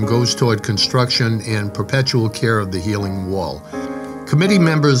donation goes toward construction and perpetual care of the healing wall. Committee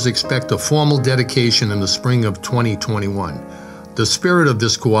members expect a formal dedication in the spring of 2021. The spirit of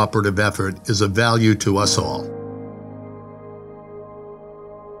this cooperative effort is of value to us all.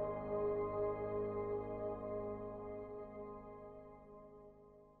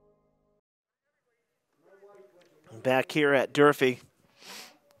 Back here at Durfee,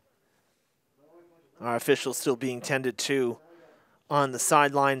 our officials still being tended to on the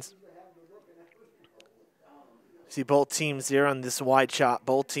sidelines. See both teams there on this wide shot,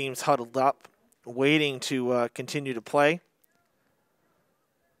 both teams huddled up, waiting to continue to play.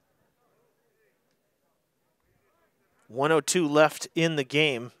 1:02 left in the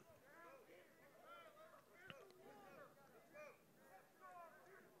game.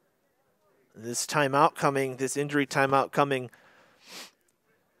 This timeout coming, this injury timeout coming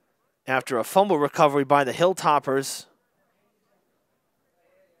after a fumble recovery by the Hilltoppers.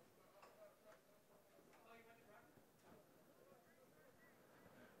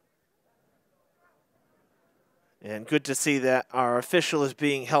 And good to see that our official is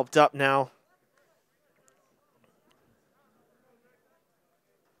being helped up now.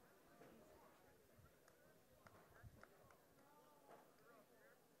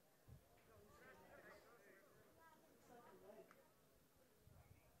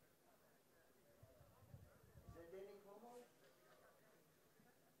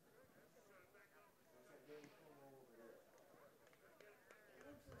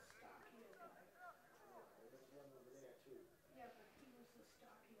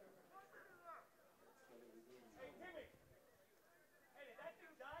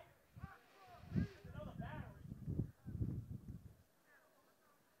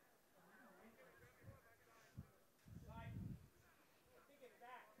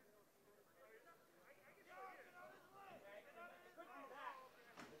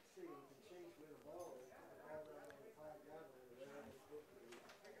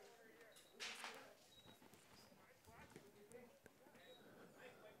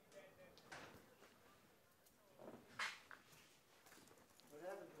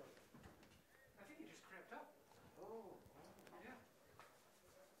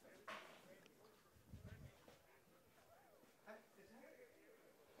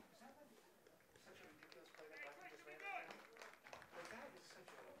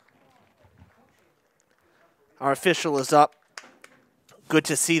 Our official is up. Good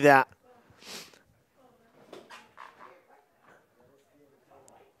to see that.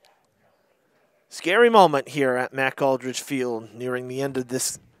 Scary moment here at Mack Aldridge Field nearing the end of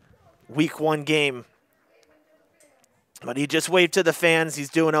this Week 1 game. But he just waved to the fans. He's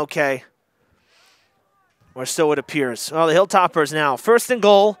doing okay. Or so it appears. Well, the Hilltoppers now. 1st and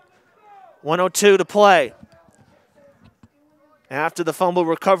goal. 1:02 to play. After the fumble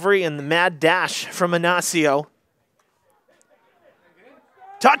recovery and the mad dash from Inacio.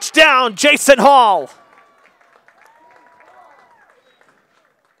 Touchdown, Jason Hall.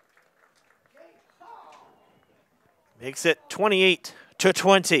 Makes it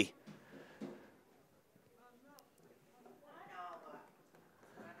 28-20.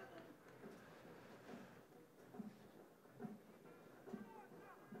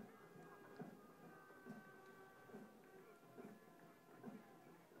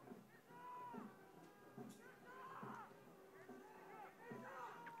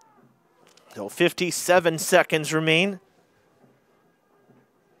 So 57 seconds remain.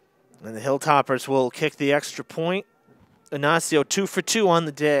 And the Hilltoppers will kick the extra point. Inacio 2 for 2 on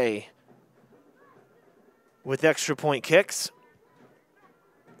the day with extra point kicks.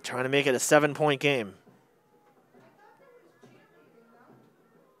 Trying to make it a 7-point game.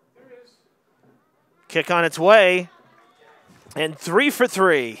 Kick on its way. And 3 for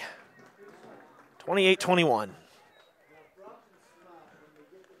 3. 28-21.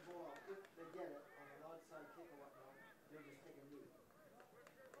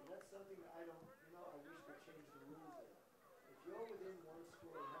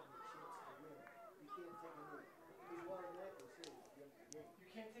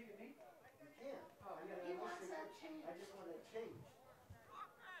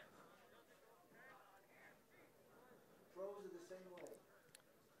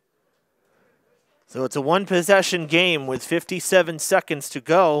 So it's a one-possession game with 57 seconds to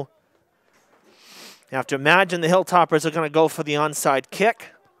go. You have to imagine the Hilltoppers are going to go for the onside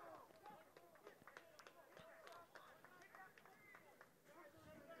kick.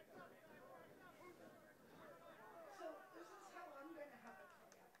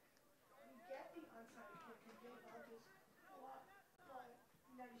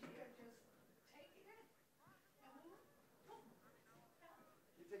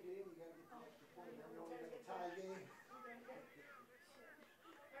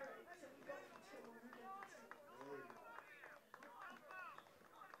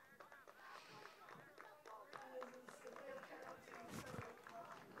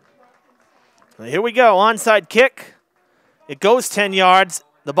 Here we go, onside kick. It goes 10 yards.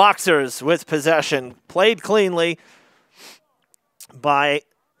 The Boxers with possession. Played cleanly by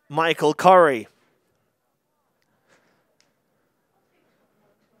Michael Curry.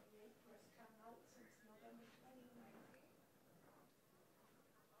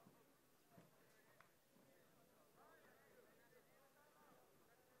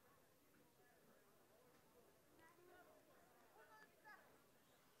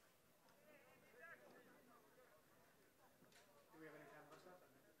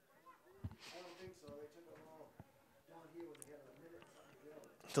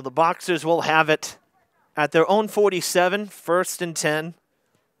 So the Boxers will have it at their own 47, 1st and 10.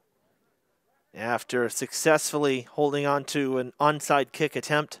 After successfully holding on to an onside kick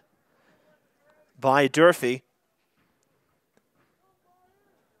attempt by Durfee.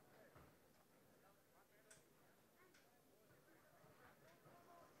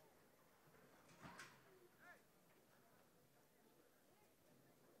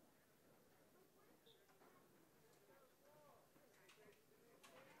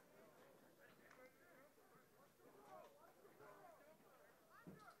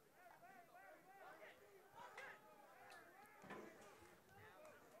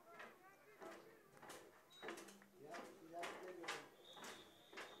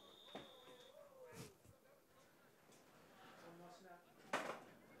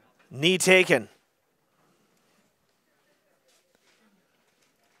 Knee taken.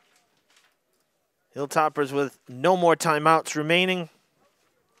 Hilltoppers with no more timeouts remaining.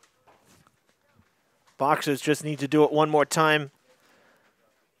 Boxers just need to do it one more time.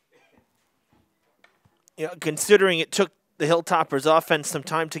 You know, considering it took the Hilltoppers offense some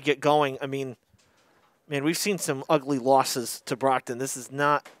time to get going, I mean, man, we've seen some ugly losses to Brockton. This is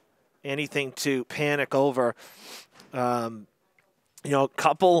not anything to panic over. You know, a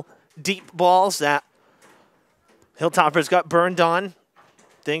couple deep balls that Hilltoppers got burned on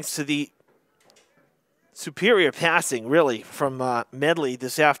thanks to the superior passing, really, from Medley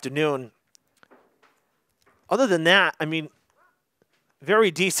this afternoon. Other than that, I mean,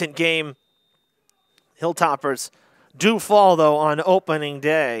 very decent game. Hilltoppers do fall, though, on opening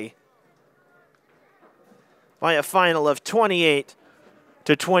day by a final of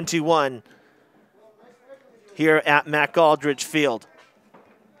 28-21 here at Mac Aldridge Field.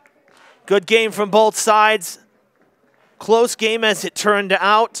 Good game from both sides. Close game as it turned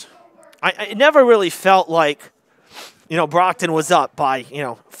out. I never really felt like, you know, Brockton was up by, you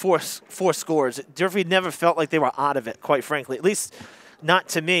know, four scores. Durfee never felt like they were out of it, quite frankly. At least not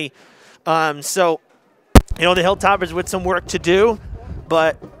to me. So, you know, the Hilltoppers with some work to do,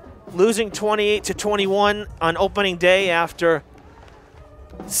 but losing 28-21 on opening day after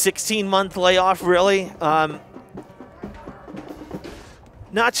 16-month layoff, really.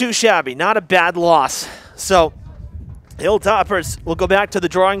 Not too shabby, not a bad loss. So, Hilltoppers will go back to the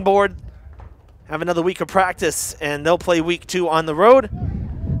drawing board, have another week of practice, and they'll play week 2 on the road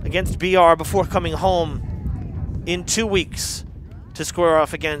against BR before coming home in 2 weeks to square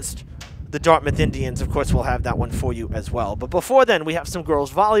off against the Dartmouth Indians. Of course, we'll have that one for you as well. But before then, we have some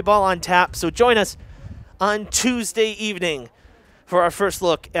girls volleyball on tap, so join us on Tuesday evening for our first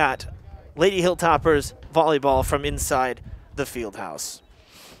look at Lady Hilltoppers volleyball from inside the field house.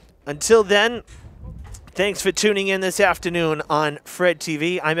 Until then, thanks for tuning in this afternoon on Fred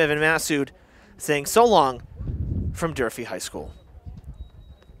TV. I'm Evan Massoud saying so long from Durfee High School.